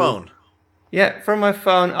from your phone. Yeah, from my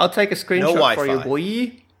phone. I'll take a screenshot for you,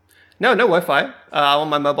 boy. No Wi-Fi on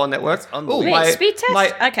my mobile network. Wait, speed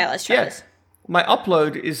test? Okay, let's try this. My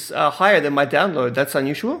upload is higher than my download. That's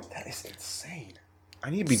unusual. That is insane. I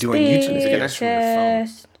need to be doing YouTube videos from your phone.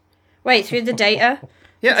 Wait, through the data?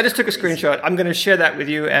 Yeah, I just took a screenshot. I'm going to share that with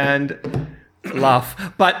you and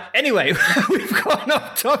laugh. But anyway, we've gone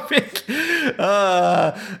off topic.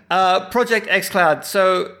 Project xCloud.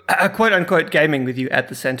 So, quote-unquote gaming with you at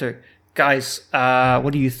the center. Guys,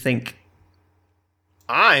 what do you think?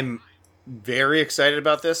 I'm very excited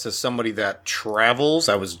about this as somebody that travels.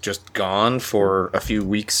 I was just gone for a few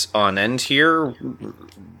weeks on end here.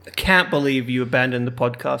 I can't believe you abandoned the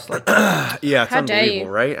podcast like that. Yeah, it's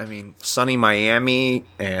unbelievable, right? I mean, sunny Miami,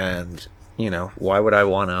 and why would I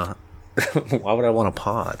want to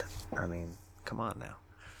pod? I mean, come on now.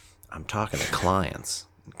 I'm talking to clients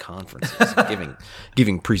and conferences, and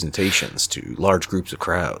giving presentations to large groups of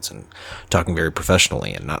crowds, and talking very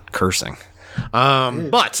professionally and not cursing.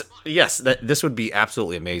 But yes, this would be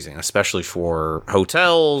absolutely amazing, especially for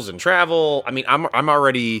hotels and travel. I mean, I'm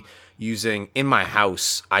already using in my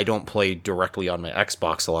house. I don't play directly on my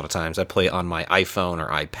Xbox a lot of times. I play on my iPhone or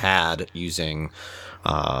iPad using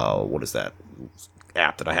what is that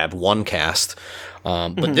app that I have, OneCast.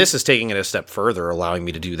 But this is taking it a step further, allowing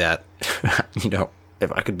me to do that.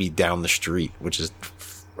 If I could be down the street, which is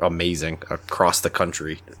amazing, across the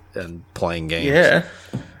country and playing games. Yeah.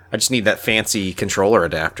 I just need that fancy controller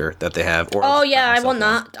adapter that they have. I want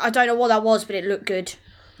that. I don't know what that was, but it looked good.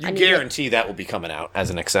 You guarantee that will be coming out as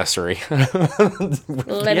an accessory. Yeah.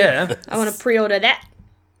 I want to pre-order that.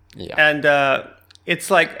 Yeah. And it's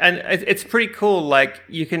pretty cool. Like,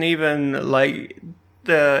 you can even,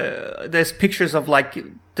 there's pictures of,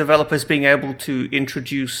 developers being able to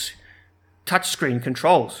introduce touchscreen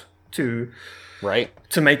controls to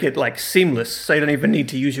make it seamless, so you don't even need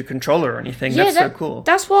to use your controller or anything. That's so cool.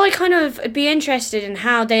 That's why I kind of be interested in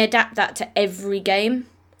how they adapt that to every game.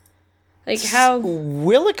 How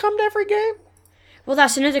will it come to every game? Well,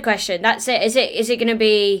 that's another question. That's it. Is it going to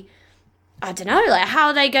be? I don't know. How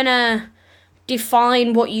are they going to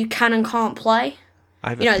define what you can and can't play?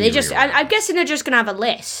 I'm guessing they're just going to have a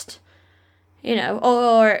list.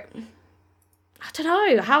 Or I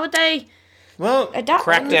don't know. How would they? Well,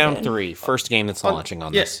 Crackdown 3, first game that's launching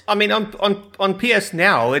on this. I mean, on PS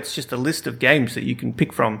Now, it's just a list of games that you can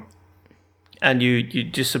pick from, and you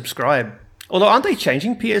just subscribe. Although, aren't they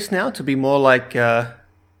changing PS Now to be more like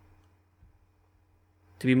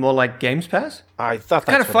Games Pass? I thought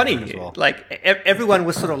that's kind of funny. As well. Everyone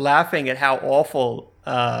was sort of laughing at how awful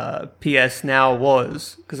PS Now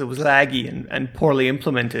was because it was laggy and poorly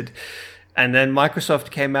implemented. And then Microsoft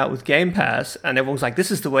came out with Game Pass, and everyone's like,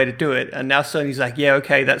 this is the way to do it. And now Sony's like, yeah,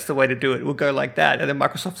 okay, that's the way to do it. We'll go like that. And then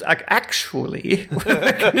Microsoft's like, actually,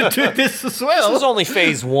 we're going to do this as well. This was only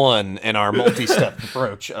phase 1 in our multi-step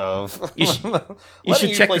approach of you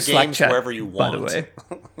should check play the Slack games chat, wherever you want. by the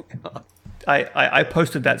way. I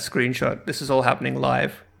posted that screenshot. This is all happening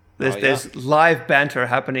live. There's live banter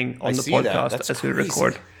happening on the podcast as we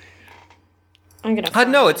record. I'm gonna. I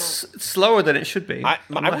know it's slower than it should be. I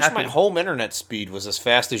wish my home internet speed was as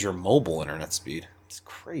fast as your mobile internet speed. It's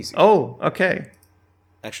crazy. Oh, okay.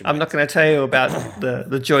 Actually, I'm not going to tell you about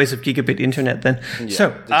the joys of gigabit internet then. Yeah, so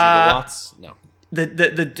the gigawatts, no.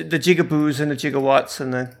 The gigaboos and the gigawatts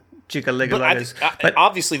and the gigaligators. But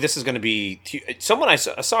obviously, this is going to be someone I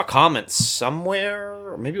saw a comment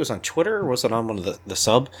somewhere, or maybe it was on Twitter, or was it on one of the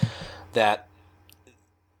sub that.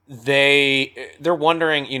 They're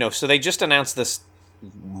wondering, so they just announced this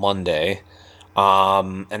Monday,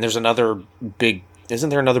 and there's isn't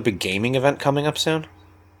there another big gaming event coming up soon?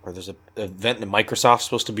 Or there's an event that Microsoft's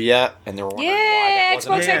supposed to be at, and they were wondering why that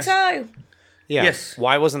wasn't Xbox XO. Yeah. Yes.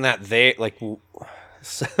 Why wasn't that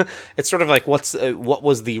it's sort of like what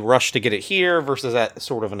was the rush to get it here versus at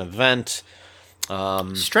sort of an event?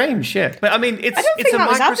 Strange, yeah. But I mean, I don't think that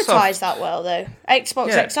was advertised that well though.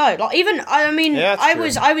 Xbox XO,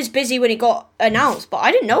 I was busy when it got announced, but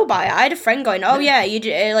I didn't know about it. I had a friend going, "Oh yeah,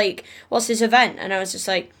 you what's this event?" And I was just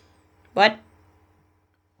like, "What?"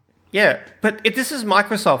 Yeah, but this is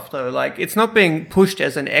Microsoft though. Like, it's not being pushed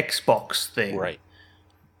as an Xbox thing, Right.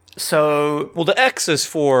 So, Well, the X is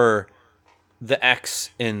for the X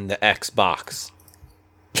in the Xbox.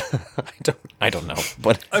 I don't know,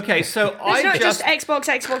 but okay. So it's not just Xbox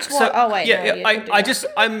One. Oh wait,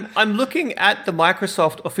 I'm looking at the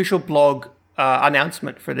Microsoft official blog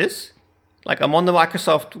announcement for this. Like, I'm on the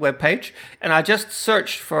Microsoft webpage, and I just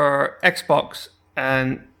searched for Xbox,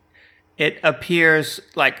 and it appears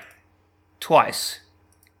like twice.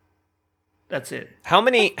 That's it. How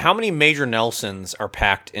many Major Nelsons are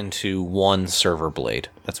packed into one server blade?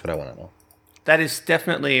 That's what I want to know. That is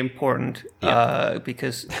definitely important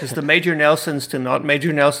because the Major Nelsons to not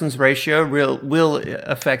Major Nelsons ratio will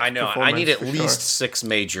affect. I know. I need at least 6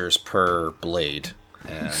 majors per blade.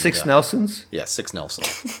 And, 6 Nelsons. Yeah, 6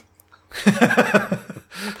 Nelsons.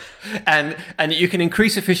 and you can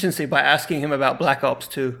increase efficiency by asking him about Black Ops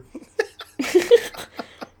 2.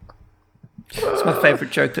 It's my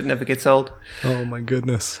favorite joke that never gets old. Oh my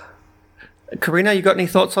goodness. Carina, you got any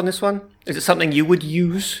thoughts on this one? Is it something you would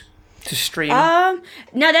use to stream?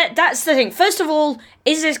 No, that's the thing. First of all,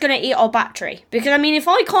 is this going to eat our battery? Because I mean, if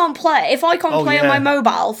I can't play on my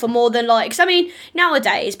mobile for more than because I mean,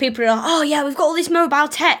 nowadays people are like, oh yeah, we've got all this mobile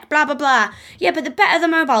tech, blah blah blah. Yeah, but the better the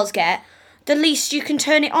mobiles get, the least you can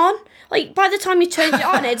turn it on. Like, by the time you turn it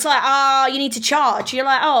on, it's like, you need to charge. You're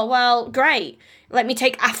like, oh well, great. Let me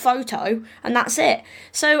take a photo, and that's it.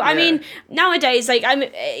 So, I mean, nowadays,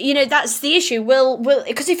 that's the issue.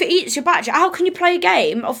 Because if it eats your battery, how can you play a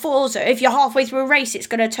game of Forza if you're halfway through a race? It's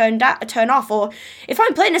going to turn off. Or if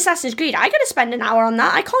I'm playing Assassin's Creed, I got to spend an hour on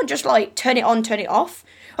that. I can't just turn it on, turn it off.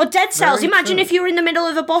 Or Dead Cells. Very Imagine true. if you were in the middle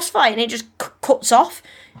of a boss fight and it just cuts off.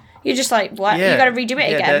 You're just like, what? Yeah. You got to redo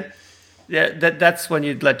it again. That's when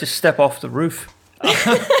you'd just step off the roof.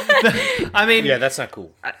 I mean, Yeah, that's not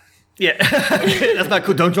cool. yeah, that's not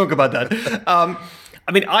cool. Don't joke about that.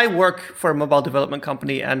 I mean, I work for a mobile development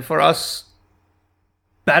company, and for us,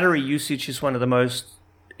 battery usage is one of the most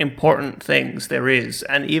important things there is.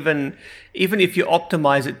 And even if you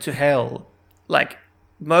optimize it to hell, like,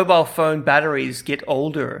 mobile phone batteries get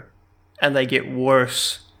older, and they get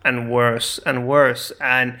worse and worse and worse.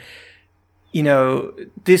 And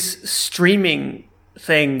this streaming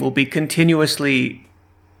thing will be continuously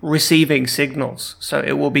receiving signals, so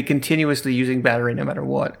it will be continuously using battery no matter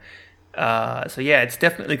what. So yeah, it's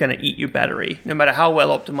definitely going to eat your battery no matter how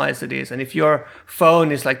well optimized it is. And if your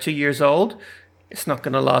phone is 2 years old, it's not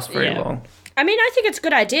going to last very long. I mean, I think it's a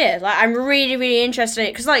good idea. I'm really, really interested in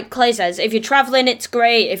it because, like Clay says, if you're traveling, it's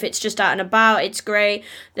great. If it's just out and about, it's great.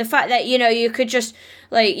 The fact that you could just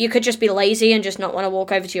be lazy and just not want to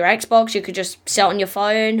walk over to your Xbox. You could just sit on your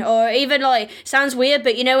phone, or even sounds weird,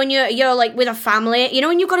 but when you're with a family,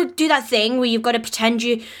 when you've got to do that thing where you've got to pretend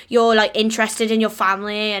you're interested in your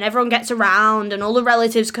family, and everyone gets around and all the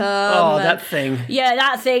relatives come. Oh, that thing. Yeah,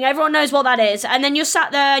 that thing. Everyone knows what that is. And then you're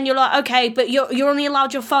sat there and you're like, okay, but you're only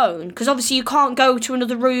allowed your phone because obviously you can't go to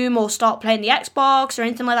another room or start playing the Xbox or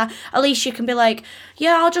anything like that. At least you can be like,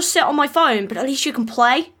 yeah, I'll just sit on my phone, but at least you can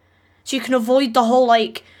play. So you can avoid the whole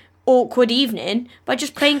awkward evening by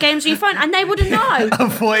just playing games on your phone, and they wouldn't know.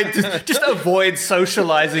 Just avoid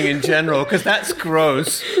socializing in general, because that's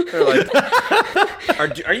gross. They're like,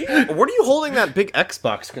 Are you? What are you holding that big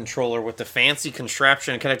Xbox controller with the fancy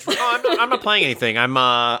contraption? Can I? Oh, I'm not playing anything.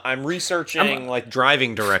 I'm researching like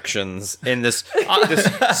driving directions in this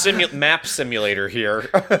map simulator here.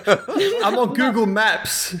 I'm on Google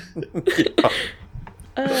Maps.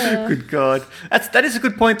 Good God, that is a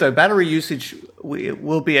good point though. Battery usage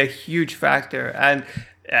will be a huge factor, and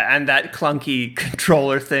that clunky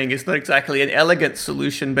controller thing is not exactly an elegant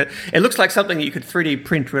solution, but it looks like something that you could 3D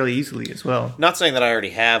print really easily as well. Not saying that I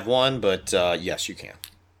already have one, but yes, you can.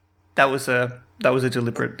 That was a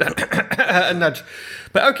deliberate nudge.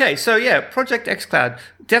 But okay, so yeah, Project xCloud,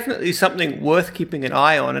 definitely something worth keeping an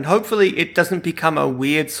eye on, and hopefully it doesn't become a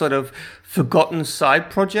weird sort of forgotten side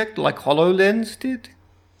project like HoloLens did.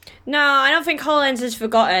 No, I don't think HoloLens is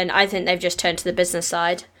forgotten. I think they've just turned to the business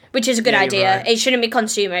side. Which is a good idea. Right. It shouldn't be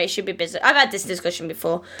consumer, it should be business. I've had this discussion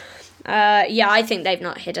before. I think they've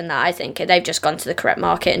not hidden that. I think they've just gone to the correct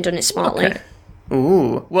market and done it smartly. Okay.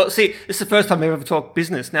 Ooh. Well, see, this is the first time we've ever talked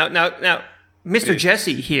business. Now, Mr.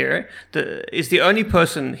 Jessy here is the only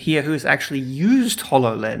person here who has actually used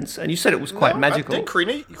HoloLens, and you said it was quite magical. I think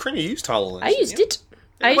Carina used HoloLens. I used it.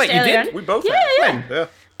 I used Wait, it you earlier did? on. We both Yeah.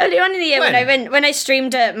 Early on in the year, when I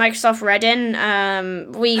streamed at Microsoft Reading,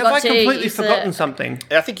 we Have got I to completely use forgotten something?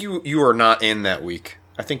 I think you were not in that week.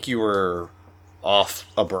 I think you were off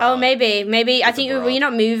abroad. Oh, maybe. I think were you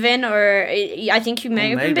not moving, or I think you may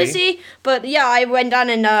have been busy. But yeah, I went down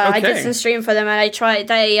and I did some stream for them, and I tried.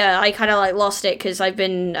 I kind of like lost it because I've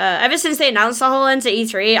been ever since they announced the HoloLens at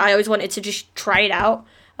E3. I always wanted to just try it out.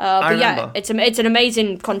 But yeah, it's an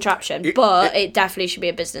amazing contraption, but it definitely should be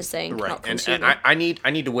a business thing, right? Not And I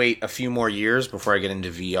need to wait a few more years before I get into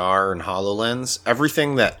VR and HoloLens.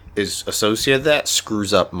 Everything that is associated with that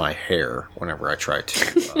screws up my hair whenever I try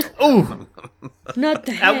to. Ooh, not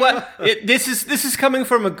the hair. This is coming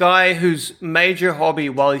from a guy whose major hobby,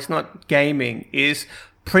 while he's not gaming, is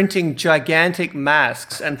printing gigantic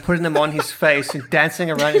masks and putting them on his face and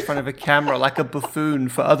dancing around in front of a camera like a buffoon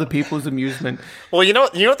for other people's amusement. Well, you know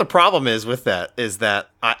what the problem is with that is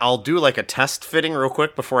that I'll do like a test fitting real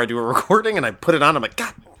quick before I do a recording, and I put it on. I'm like,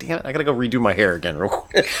 God damn it, I gotta go redo my hair again real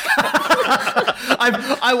quick.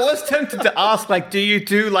 I was tempted to ask, like, do you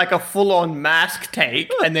do like a full-on mask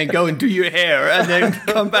take and then go and do your hair and then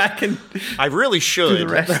come back and I really should. do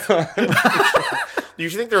the rest? You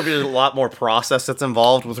think there would be a lot more process that's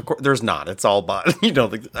involved with there's not. It's all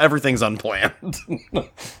everything's unplanned.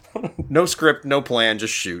 No script, no plan,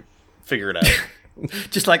 just shoot. Figure it out.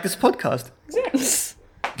 Just like this podcast.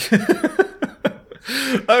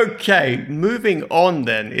 Okay, moving on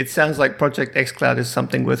then. It sounds like Project xCloud is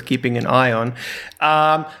something worth keeping an eye on.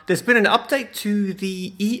 There's been an update to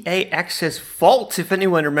the EA Access Vault, if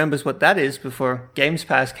anyone remembers what that is, before Games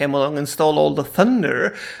Pass came along and stole all the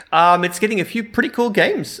thunder. It's getting a few pretty cool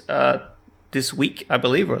games this week, I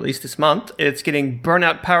believe, or at least this month. It's getting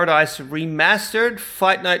Burnout Paradise Remastered,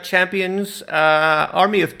 Fight Night Champions,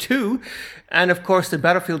 Army of Two, and of course the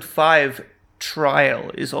Battlefield 5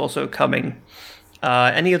 trial is also coming.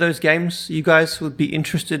 Any of those games you guys would be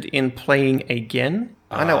interested in playing again?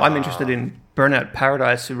 I know I'm interested in Burnout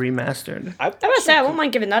Paradise Remastered. I must say, I won't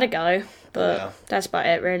mind giving that a go, but that's about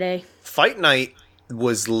it, really. Fight Night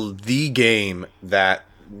was the game that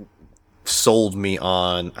sold me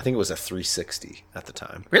on, I think it was a 360 at the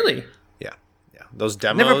time. Really? Yeah. Those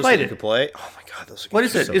demos Never played that you it. could play. Oh my God, those games What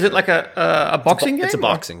is it? So Is it like a boxing game? It's a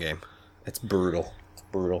boxing game. It's brutal.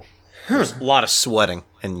 There's a lot of sweating,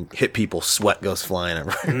 and hit people, sweat goes flying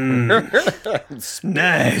everywhere.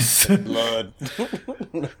 Nice. Blood.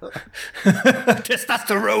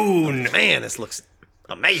 Testosterone. Man, this looks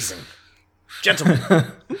amazing. Gentlemen,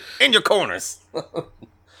 in your corners.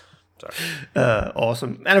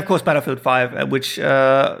 Awesome. And of course Battlefield 5, which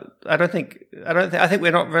I think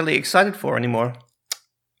we're not really excited for anymore.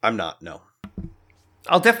 I'm not, no.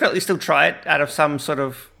 I'll definitely still try it out of some sort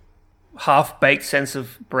of half-baked sense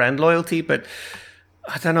of brand loyalty, but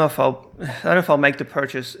I don't know if I'll make the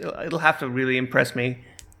purchase. It'll have to really impress me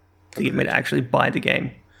to get me to actually buy the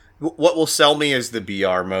game. What will sell me is the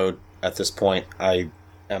BR mode at this point. I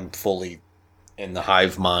am fully in the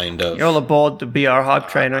hive mind of... You're all aboard the BR hype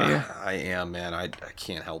train, aren't you? I am, man. I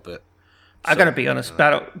can't help it. I gotta be honest,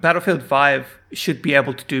 Battlefield 5 should be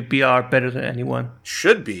able to do BR better than anyone.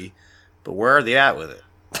 Should be, but where are they at with it?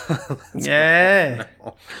 Yeah.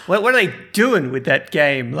 What are they doing with that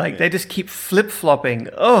game? Like, they just keep flip-flopping.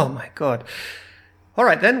 Oh, my God. All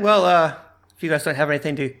right, then. Well, if you guys don't have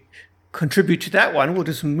anything to contribute to that one, we'll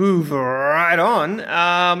just move right on.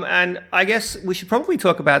 And I guess we should probably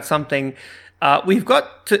talk about something We've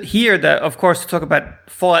got to here, of course, to talk about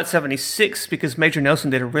Fallout 76 because Major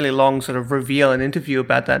Nelson did a really long sort of reveal and interview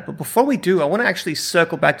about that. But before we do, I want to actually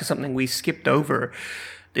circle back to something we skipped over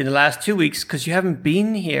in the last 2 weeks because you haven't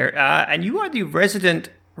been here, and you are the resident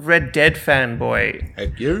Red Dead fanboy.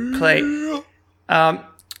 Clay.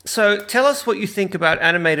 So tell us what you think about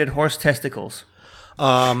animated horse testicles.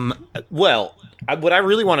 Well, what I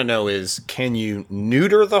really want to know is, can you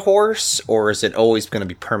neuter the horse, or is it always going to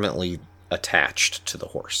be permanently attached to the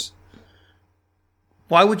horse?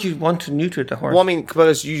 Why would you want to neuter the horse? Well, I mean,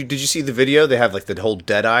 because did you see the video? They have like the whole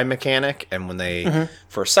Deadeye mechanic, and when they,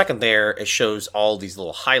 for a second there, it shows all these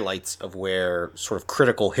little highlights of where sort of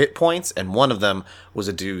critical hit points, and one of them was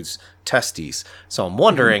a dude's testes. So I'm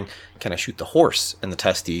wondering, can I shoot the horse in the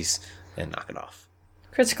testes and knock it off?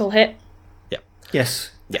 Critical hit. Yeah.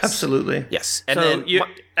 Yes. Absolutely. Yes. And so then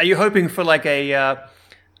are you hoping for like a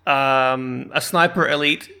Sniper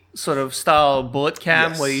Elite sort of style bullet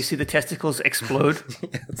cam where you see the testicles explode?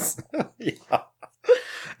 Yes. Yeah.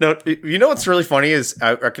 No, you know what's really funny is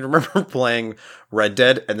I can remember playing Red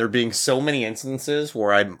Dead and there being so many instances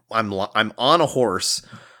where I'm on a horse,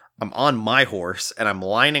 I'm on my horse, and I'm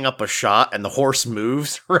lining up a shot, and the horse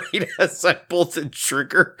moves right as I pull the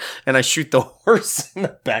trigger, and I shoot the horse in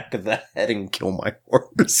the back of the head and kill my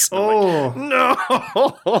horse. Oh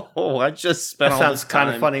no! I just spent that all sounds this time.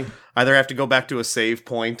 kind of funny. Either have to go back to a save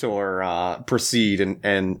point or proceed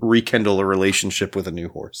and rekindle a relationship with a new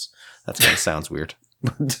horse. That kind of sounds weird.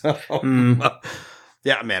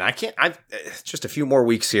 Yeah, man, I can't. Just a few more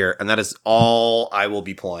weeks here, and that is all I will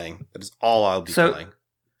be playing. That is all I'll be playing.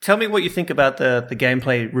 Tell me what you think about the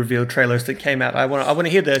gameplay reveal trailers that came out. I want to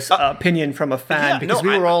hear this opinion from a fan because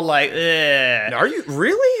we were all like, "Ugh." Are you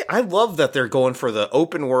really? I love that they're going for the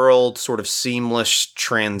open world sort of seamless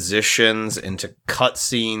transitions into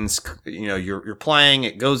cutscenes. You know, you're playing,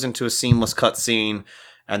 it goes into a seamless cutscene,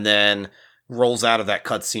 and then rolls out of that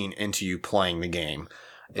cutscene into you playing the game.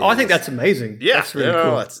 I think that's amazing. Yeah, that's really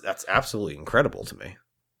cool. That's absolutely incredible to me.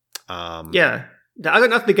 Yeah. I got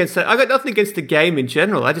nothing against that. I got nothing against the game in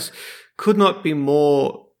general. I just could not be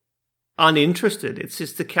more uninterested. It's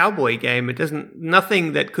just a cowboy game.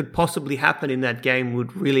 Nothing that could possibly happen in that game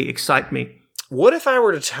would really excite me. What if I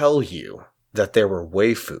were to tell you that there were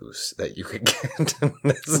waifus that you could get in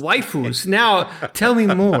this waifus? Now, tell me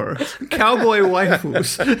more. Cowboy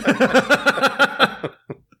waifus.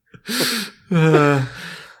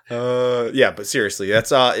 Yeah, but seriously,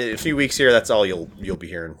 that's in a few weeks here. That's all you'll be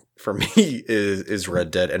hearing from me is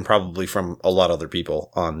Red Dead, and probably from a lot of other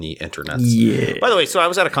people on the internet. Yeah. By the way, so I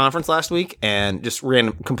was at a conference last week, and just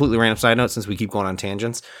completely random side note, since we keep going on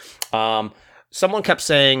tangents. Someone kept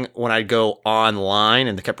saying when I go online,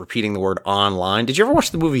 and they kept repeating the word online. Did you ever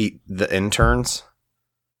watch the movie The Interns?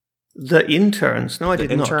 The Interns? No, I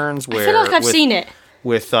did not. The Interns. I feel like I've seen it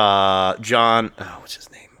with John. Oh, what's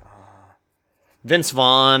his name? Vince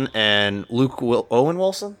Vaughn and Owen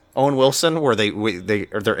Wilson, where they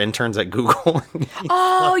are their interns at Google.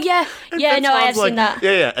 Oh yeah, no, I have seen that.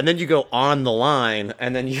 Yeah, and then you go on the line,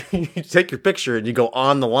 and then you take your picture and you go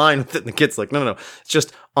on the line with it, and the kid's like, no, it's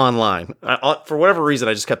just online. For whatever reason,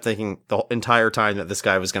 I just kept thinking the entire time that this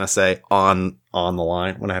guy was going to say on the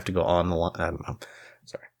line when I have to go on the line. I don't know.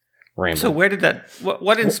 Sorry, random. So where did that?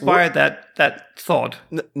 What inspired that thought?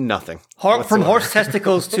 Nothing. From horse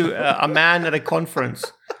testicles to a man at a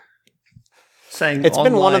conference saying it's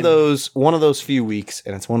online. been one of those few weeks,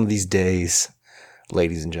 and it's one of these days,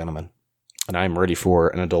 ladies and gentlemen, and I'm ready for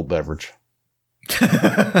an adult beverage.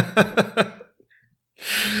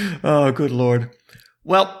 Oh, good Lord.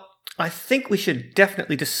 Well, I think we should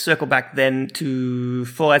definitely just circle back then to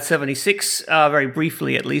Fallout 76, very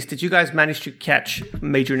briefly at least. Did you guys manage to catch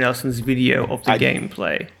Major Nelson's video of the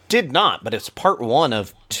gameplay? Did not, but it's part 1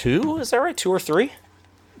 of 2, is that right? 2 or 3?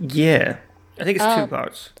 Yeah, I think it's 2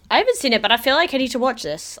 parts. I haven't seen it, but I feel like I need to watch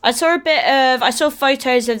this. I saw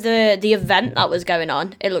photos of the event that was going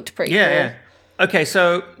on. It looked pretty cool. Yeah. Okay,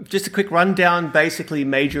 so just a quick rundown. Basically,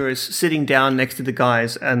 Major is sitting down next to the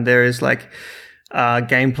guys, and there is like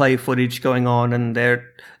gameplay footage going on, and they're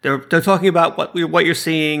talking about what you're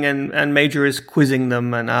seeing, and Major is quizzing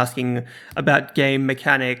them and asking about game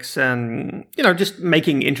mechanics, and just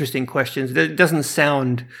making interesting questions. It doesn't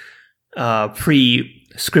sound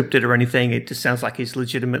pre-scripted or anything. It just sounds like he's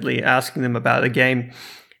legitimately asking them about a game,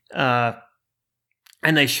 and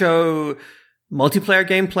they show multiplayer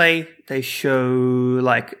gameplay. They show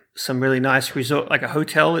like some really nice resort, like a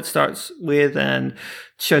hotel it starts with, and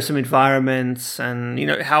show some environments and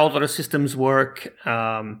how a lot of systems work.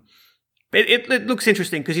 It looks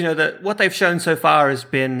interesting because what they've shown so far has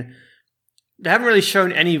been they haven't really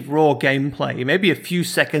shown any raw gameplay. Maybe a few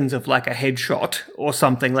seconds of like a headshot or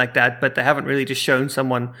something like that, but they haven't really just shown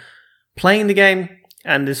someone playing the game.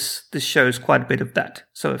 And this shows quite a bit of that.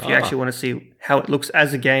 So if you actually want to see how it looks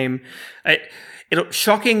as a game, it'll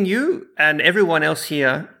shocking you and everyone else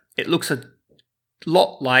here. It looks a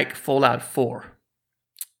lot like Fallout 4.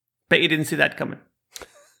 Bet you didn't see that coming.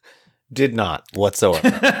 Did not whatsoever.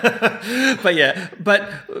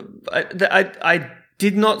 but I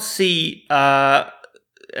did not see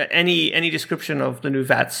any description of the new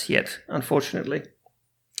VATS yet, unfortunately.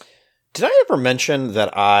 Did I ever mention that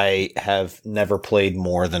I have never played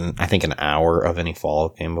more than, I think, an hour of any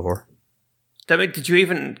Fallout game before? Did you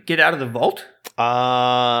even get out of the vault?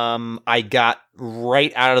 I got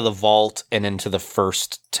right out of the vault and into the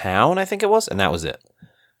first town, I think it was, and that was it.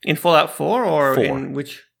 In Fallout 4 or 4. in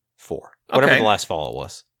which? 4. Whatever the last Fallout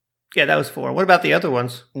was. Yeah, that was 4. What about the other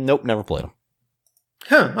ones? Nope, never played them.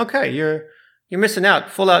 Huh, okay. You're missing out.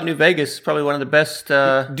 Fallout New Vegas is probably one of the best.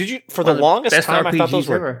 Did you? For the longest time, I thought those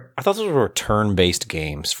ever. were turn-based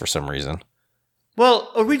games for some reason.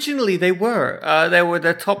 Well, originally they were. They were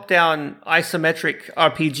the top-down isometric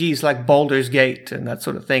RPGs like Baldur's Gate and that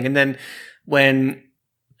sort of thing. And then when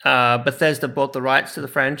Bethesda bought the rights to the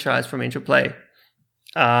franchise from Interplay,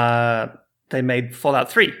 they made Fallout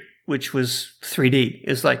 3, which was 3D.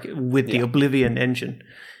 It's like with the Oblivion engine.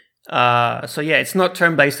 So yeah, it's not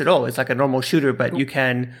turn-based at all. It's like a normal shooter, but you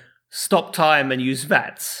can stop time and use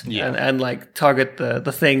VATS and like target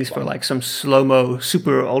the things for like some slow-mo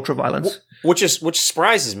super ultra violence. Which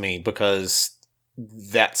surprises me because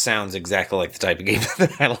that sounds exactly like the type of game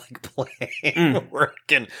that I like playing, where I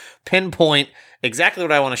can pinpoint exactly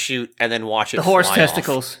what I want to shoot and then watch it. The horse fly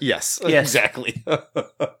testicles. Off. Yes, exactly.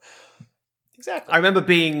 Exactly. I remember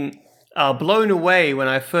being blown away when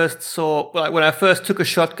I first took a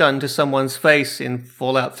shotgun to someone's face in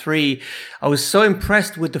Fallout 3. I was so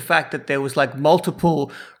impressed with the fact that there was like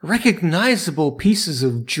multiple recognizable pieces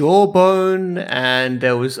of jawbone, and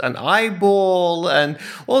there was an eyeball, and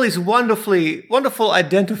all these wonderful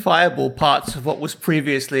identifiable parts of what was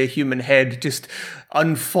previously a human head just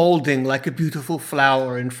unfolding like a beautiful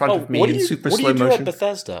flower in front of me in super slow motion. What do you do at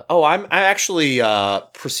Bethesda? I actually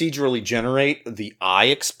procedurally generate the eye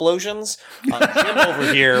explosions. Jim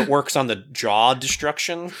over here works on the jaw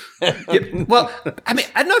destruction. Well, I mean,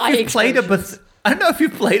 I don't know if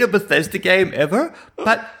you've played a Bethesda game ever,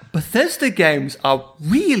 but Bethesda games are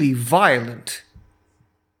really violent.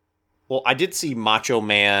 Well, I did see Macho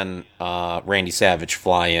Man Randy Savage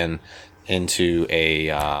fly into a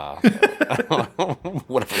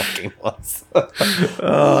whatever that game was.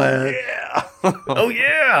 Oh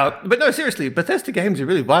yeah. But no, seriously, Bethesda games are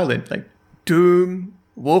really violent. Like Doom,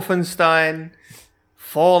 Wolfenstein,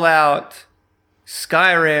 Fallout,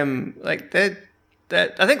 Skyrim. Like that.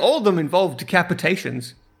 I think all of them involve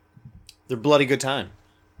decapitations. They're bloody good time.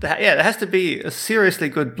 There has to be a seriously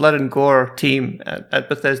good blood and gore team at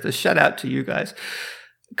Bethesda. Shout out to you guys.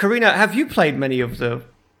 Carina, have you played many of the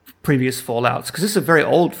previous Fallouts? Because this is a very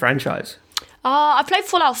old franchise. I played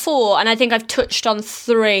Fallout 4, and I think I've touched on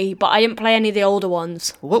 3, but I didn't play any of the older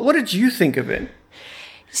ones. What did you think of it?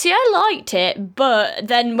 See, I liked it, but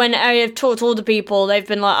then when I have talked to older people, they've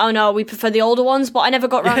been like, oh no, we prefer the older ones, but I never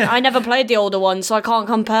got around, I never played the older ones, so I can't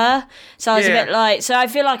compare. So I was a bit like, so I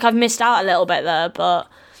feel like I've missed out a little bit there, but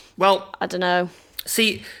well, I don't know.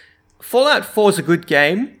 See, Fallout 4 is a good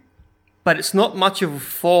game, but it's not much of a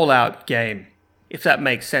Fallout game, if that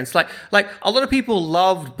makes sense. Like a lot of people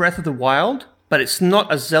loved Breath of the Wild, but it's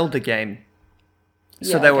not a Zelda game.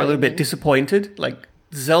 So they were a little bit disappointed. Like,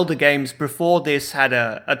 Zelda games before this had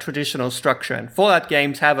a traditional structure, and Fallout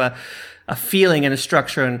games have a feeling and a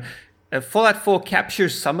structure, and Fallout 4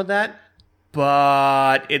 captures some of that,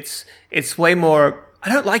 but it's way more. I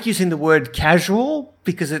don't like using the word casual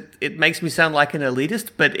because it makes me sound like an elitist,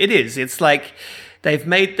 but it is. It's like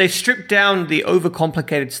they stripped down the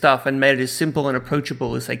overcomplicated stuff and made it as simple and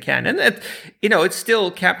approachable as they can, and it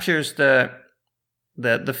still captures the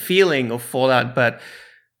feeling of Fallout, but.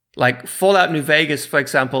 Like, Fallout New Vegas, for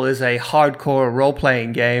example, is a hardcore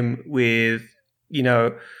role-playing game with,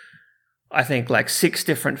 I think like 6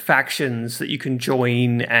 different factions that you can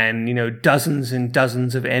join and, dozens and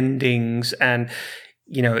dozens of endings. And,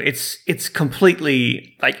 it's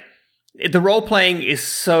completely, like, the role-playing is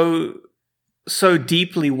so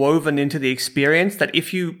deeply woven into the experience that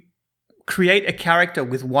if you create a character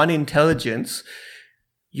with 1 intelligence,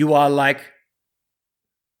 you are like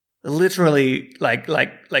literally like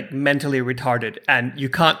mentally retarded, and you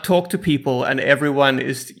can't talk to people, and everyone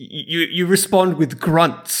is you respond with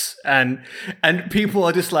grunts, and people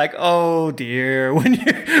are just like, oh dear, when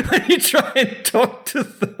you try and talk to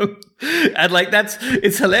them, and like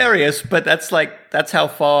it's hilarious, but that's how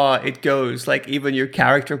far it goes. Like even your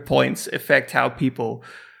character points affect how people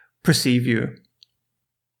perceive you.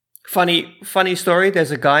 Funny story.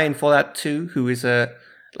 There's a guy in Fallout 2 who is a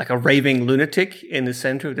raving lunatic in the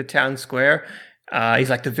center of the town square. He's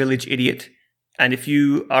like the village idiot. And if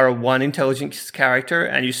you are a 1 intelligence character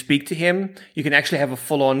and you speak to him, you can actually have a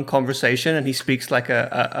full-on conversation, and he speaks like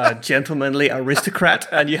a gentlemanly aristocrat,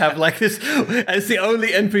 and you have like this, as the only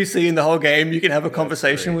NPC in the whole game you can have a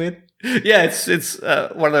conversation with. Yeah, it's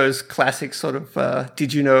one of those classic sort of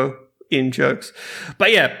did you know in jokes.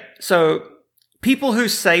 But yeah, so people who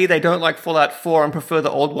say they don't like Fallout 4 and prefer the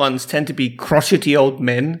old ones tend to be crotchety old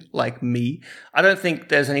men like me. I don't think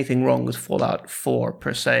there's anything wrong with Fallout 4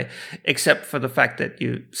 per se, except for the fact that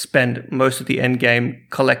you spend most of the end game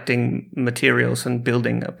collecting materials and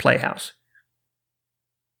building a playhouse.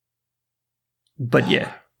 But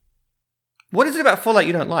yeah. What is it about Fallout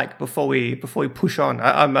you don't like before we push on?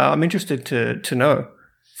 I'm interested to know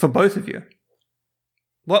for both of you.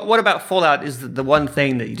 What about Fallout is the one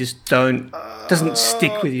thing that you just doesn't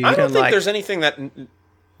stick with you? I don't think there's anything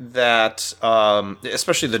that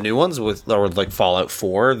especially the new ones with like Fallout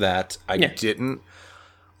 4 that I didn't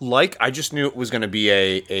like. I just knew it was going to be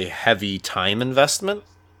a heavy time investment,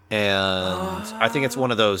 and I think it's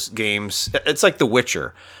one of those games. It's like The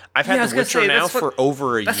Witcher. I've had The Witcher now for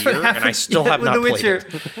over a year, and I still have not played it.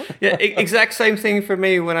 Yeah, exact same thing for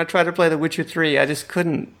me when I tried to play The Witcher 3. I just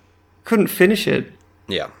couldn't finish it.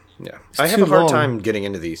 Yeah. I have a hard time getting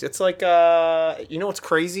into these. It's like, you know what's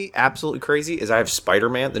crazy? Absolutely crazy is I have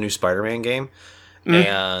Spider-Man, the new Spider-Man game,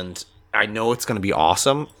 and I know it's going to be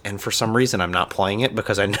awesome, and for some reason I'm not playing it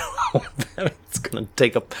because I know that it's going to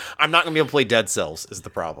take up... I'm not going to be able to play Dead Cells is the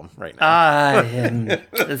problem right now.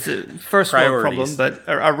 It's a first world problem, but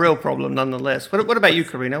a real problem nonetheless. What about you,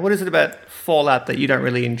 Carina? What is it about Fallout that you don't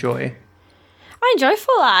really enjoy? I enjoy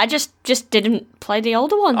Fallout. I just didn't play the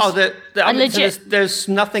older ones. Oh, legit. So there's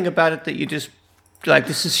nothing about it that you just like.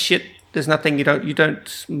 This is shit. There's nothing you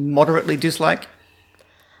don't moderately dislike.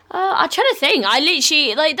 I'm trying to think. I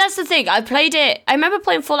literally that's the thing. I played it. I remember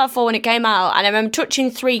playing Fallout 4 when it came out, and I remember touching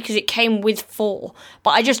 3 because it came with 4. But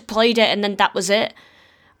I just played it, and then that was it.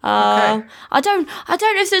 Okay. I don't know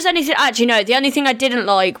if there's anything. Actually, no. The only thing I didn't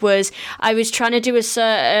like was I was trying to do a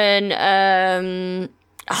certain.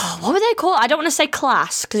 What were they called? I don't want to say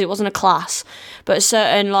class because it wasn't a class, but a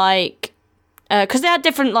certain because they had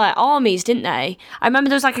different armies, didn't they? I remember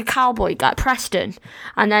there was a cowboy guy, Preston,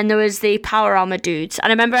 and then there was the power armor dudes.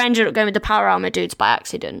 And I remember I ended up going with the power armor dudes by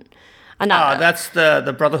accident. And that's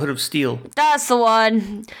the Brotherhood of Steel. That's the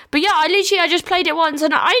one. But yeah, I just played it once,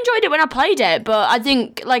 and I enjoyed it when I played it. But I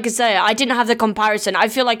think, like I say, I didn't have the comparison. I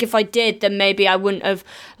feel like if I did, then maybe I wouldn't have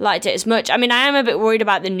liked it as much. I mean, I am a bit worried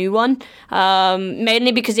about the new one,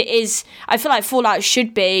 mainly because it is. I feel like Fallout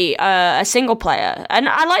should be a single player, and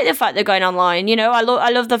I like the fact they're going online. You know, I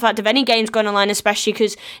love the fact of any games going online, especially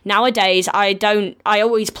because nowadays I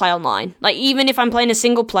always play online. Like even if I'm playing a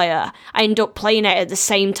single player, I end up playing it at the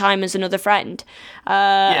same time as another friend,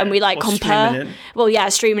 and we compare.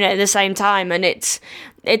 Streaming it at the same time, and it's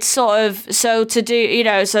sort of so to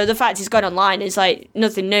do. So the fact it's gone online is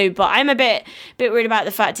nothing new. But I'm a bit worried about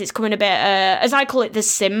the fact it's coming a bit, as I call it, The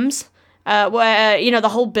Sims. Where the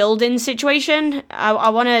whole building situation, I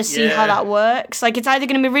want to see how that works. It's either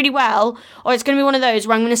going to be really well, or it's going to be one of those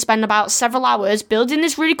where I'm going to spend about several hours building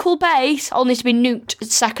this really cool base, only to be nuked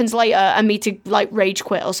seconds later and me to rage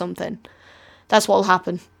quit or something. That's what'll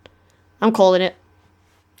happen. I'm calling it.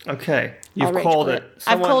 Okay, you've called it.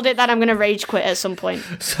 I've called it that I'm going to rage quit at some point.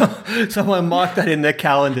 So someone mark that in their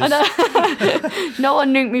calendars. No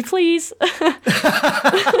one nuke me, please.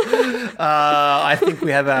 I think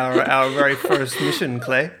we have our very first mission,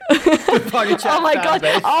 Clay. Party chat oh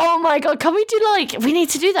my god! Can we do we need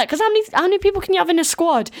to do that because how many people can you have in a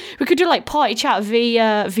squad? We could do party chat v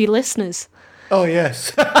listeners. Oh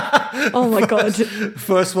yes. Oh my god.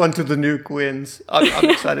 First one to the nuke wins. I'm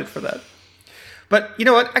excited for that. But you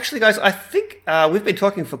know what? Actually, guys, I think we've been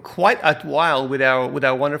talking for quite a while with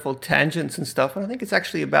our wonderful tangents and stuff, and I think it's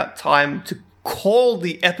actually about time to call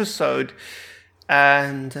the episode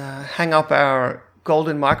and hang up our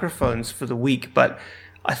golden microphones for the week. But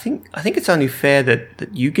I think it's only fair that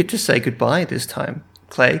you get to say goodbye this time,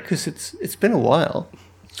 Clay, because it's been a while.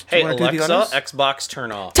 Hey Alexa, Xbox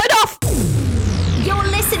turn off. Turn off. You're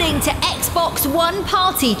listening to Xbox One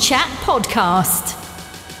Party Chat Podcast.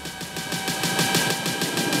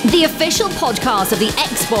 the official podcast of the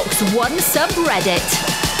Xbox One subreddit.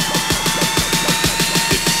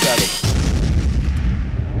 It's settled.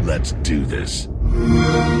 Let's do this.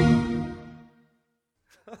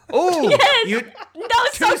 Oh, Yes! That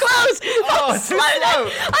was so close! That was too slow. slow.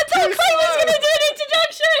 I thought Clay was going to do an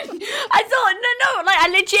introduction. I thought, no. Like, I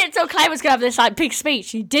legit thought Clay was going to have this, like, big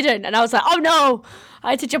speech. He didn't. And I was like, oh, no.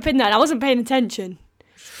 I had to jump in there, and I wasn't paying attention.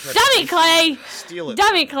 Damn it, Clay! Steal it.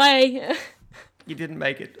 Damn it, Clay! You didn't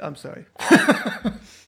make it. I'm sorry.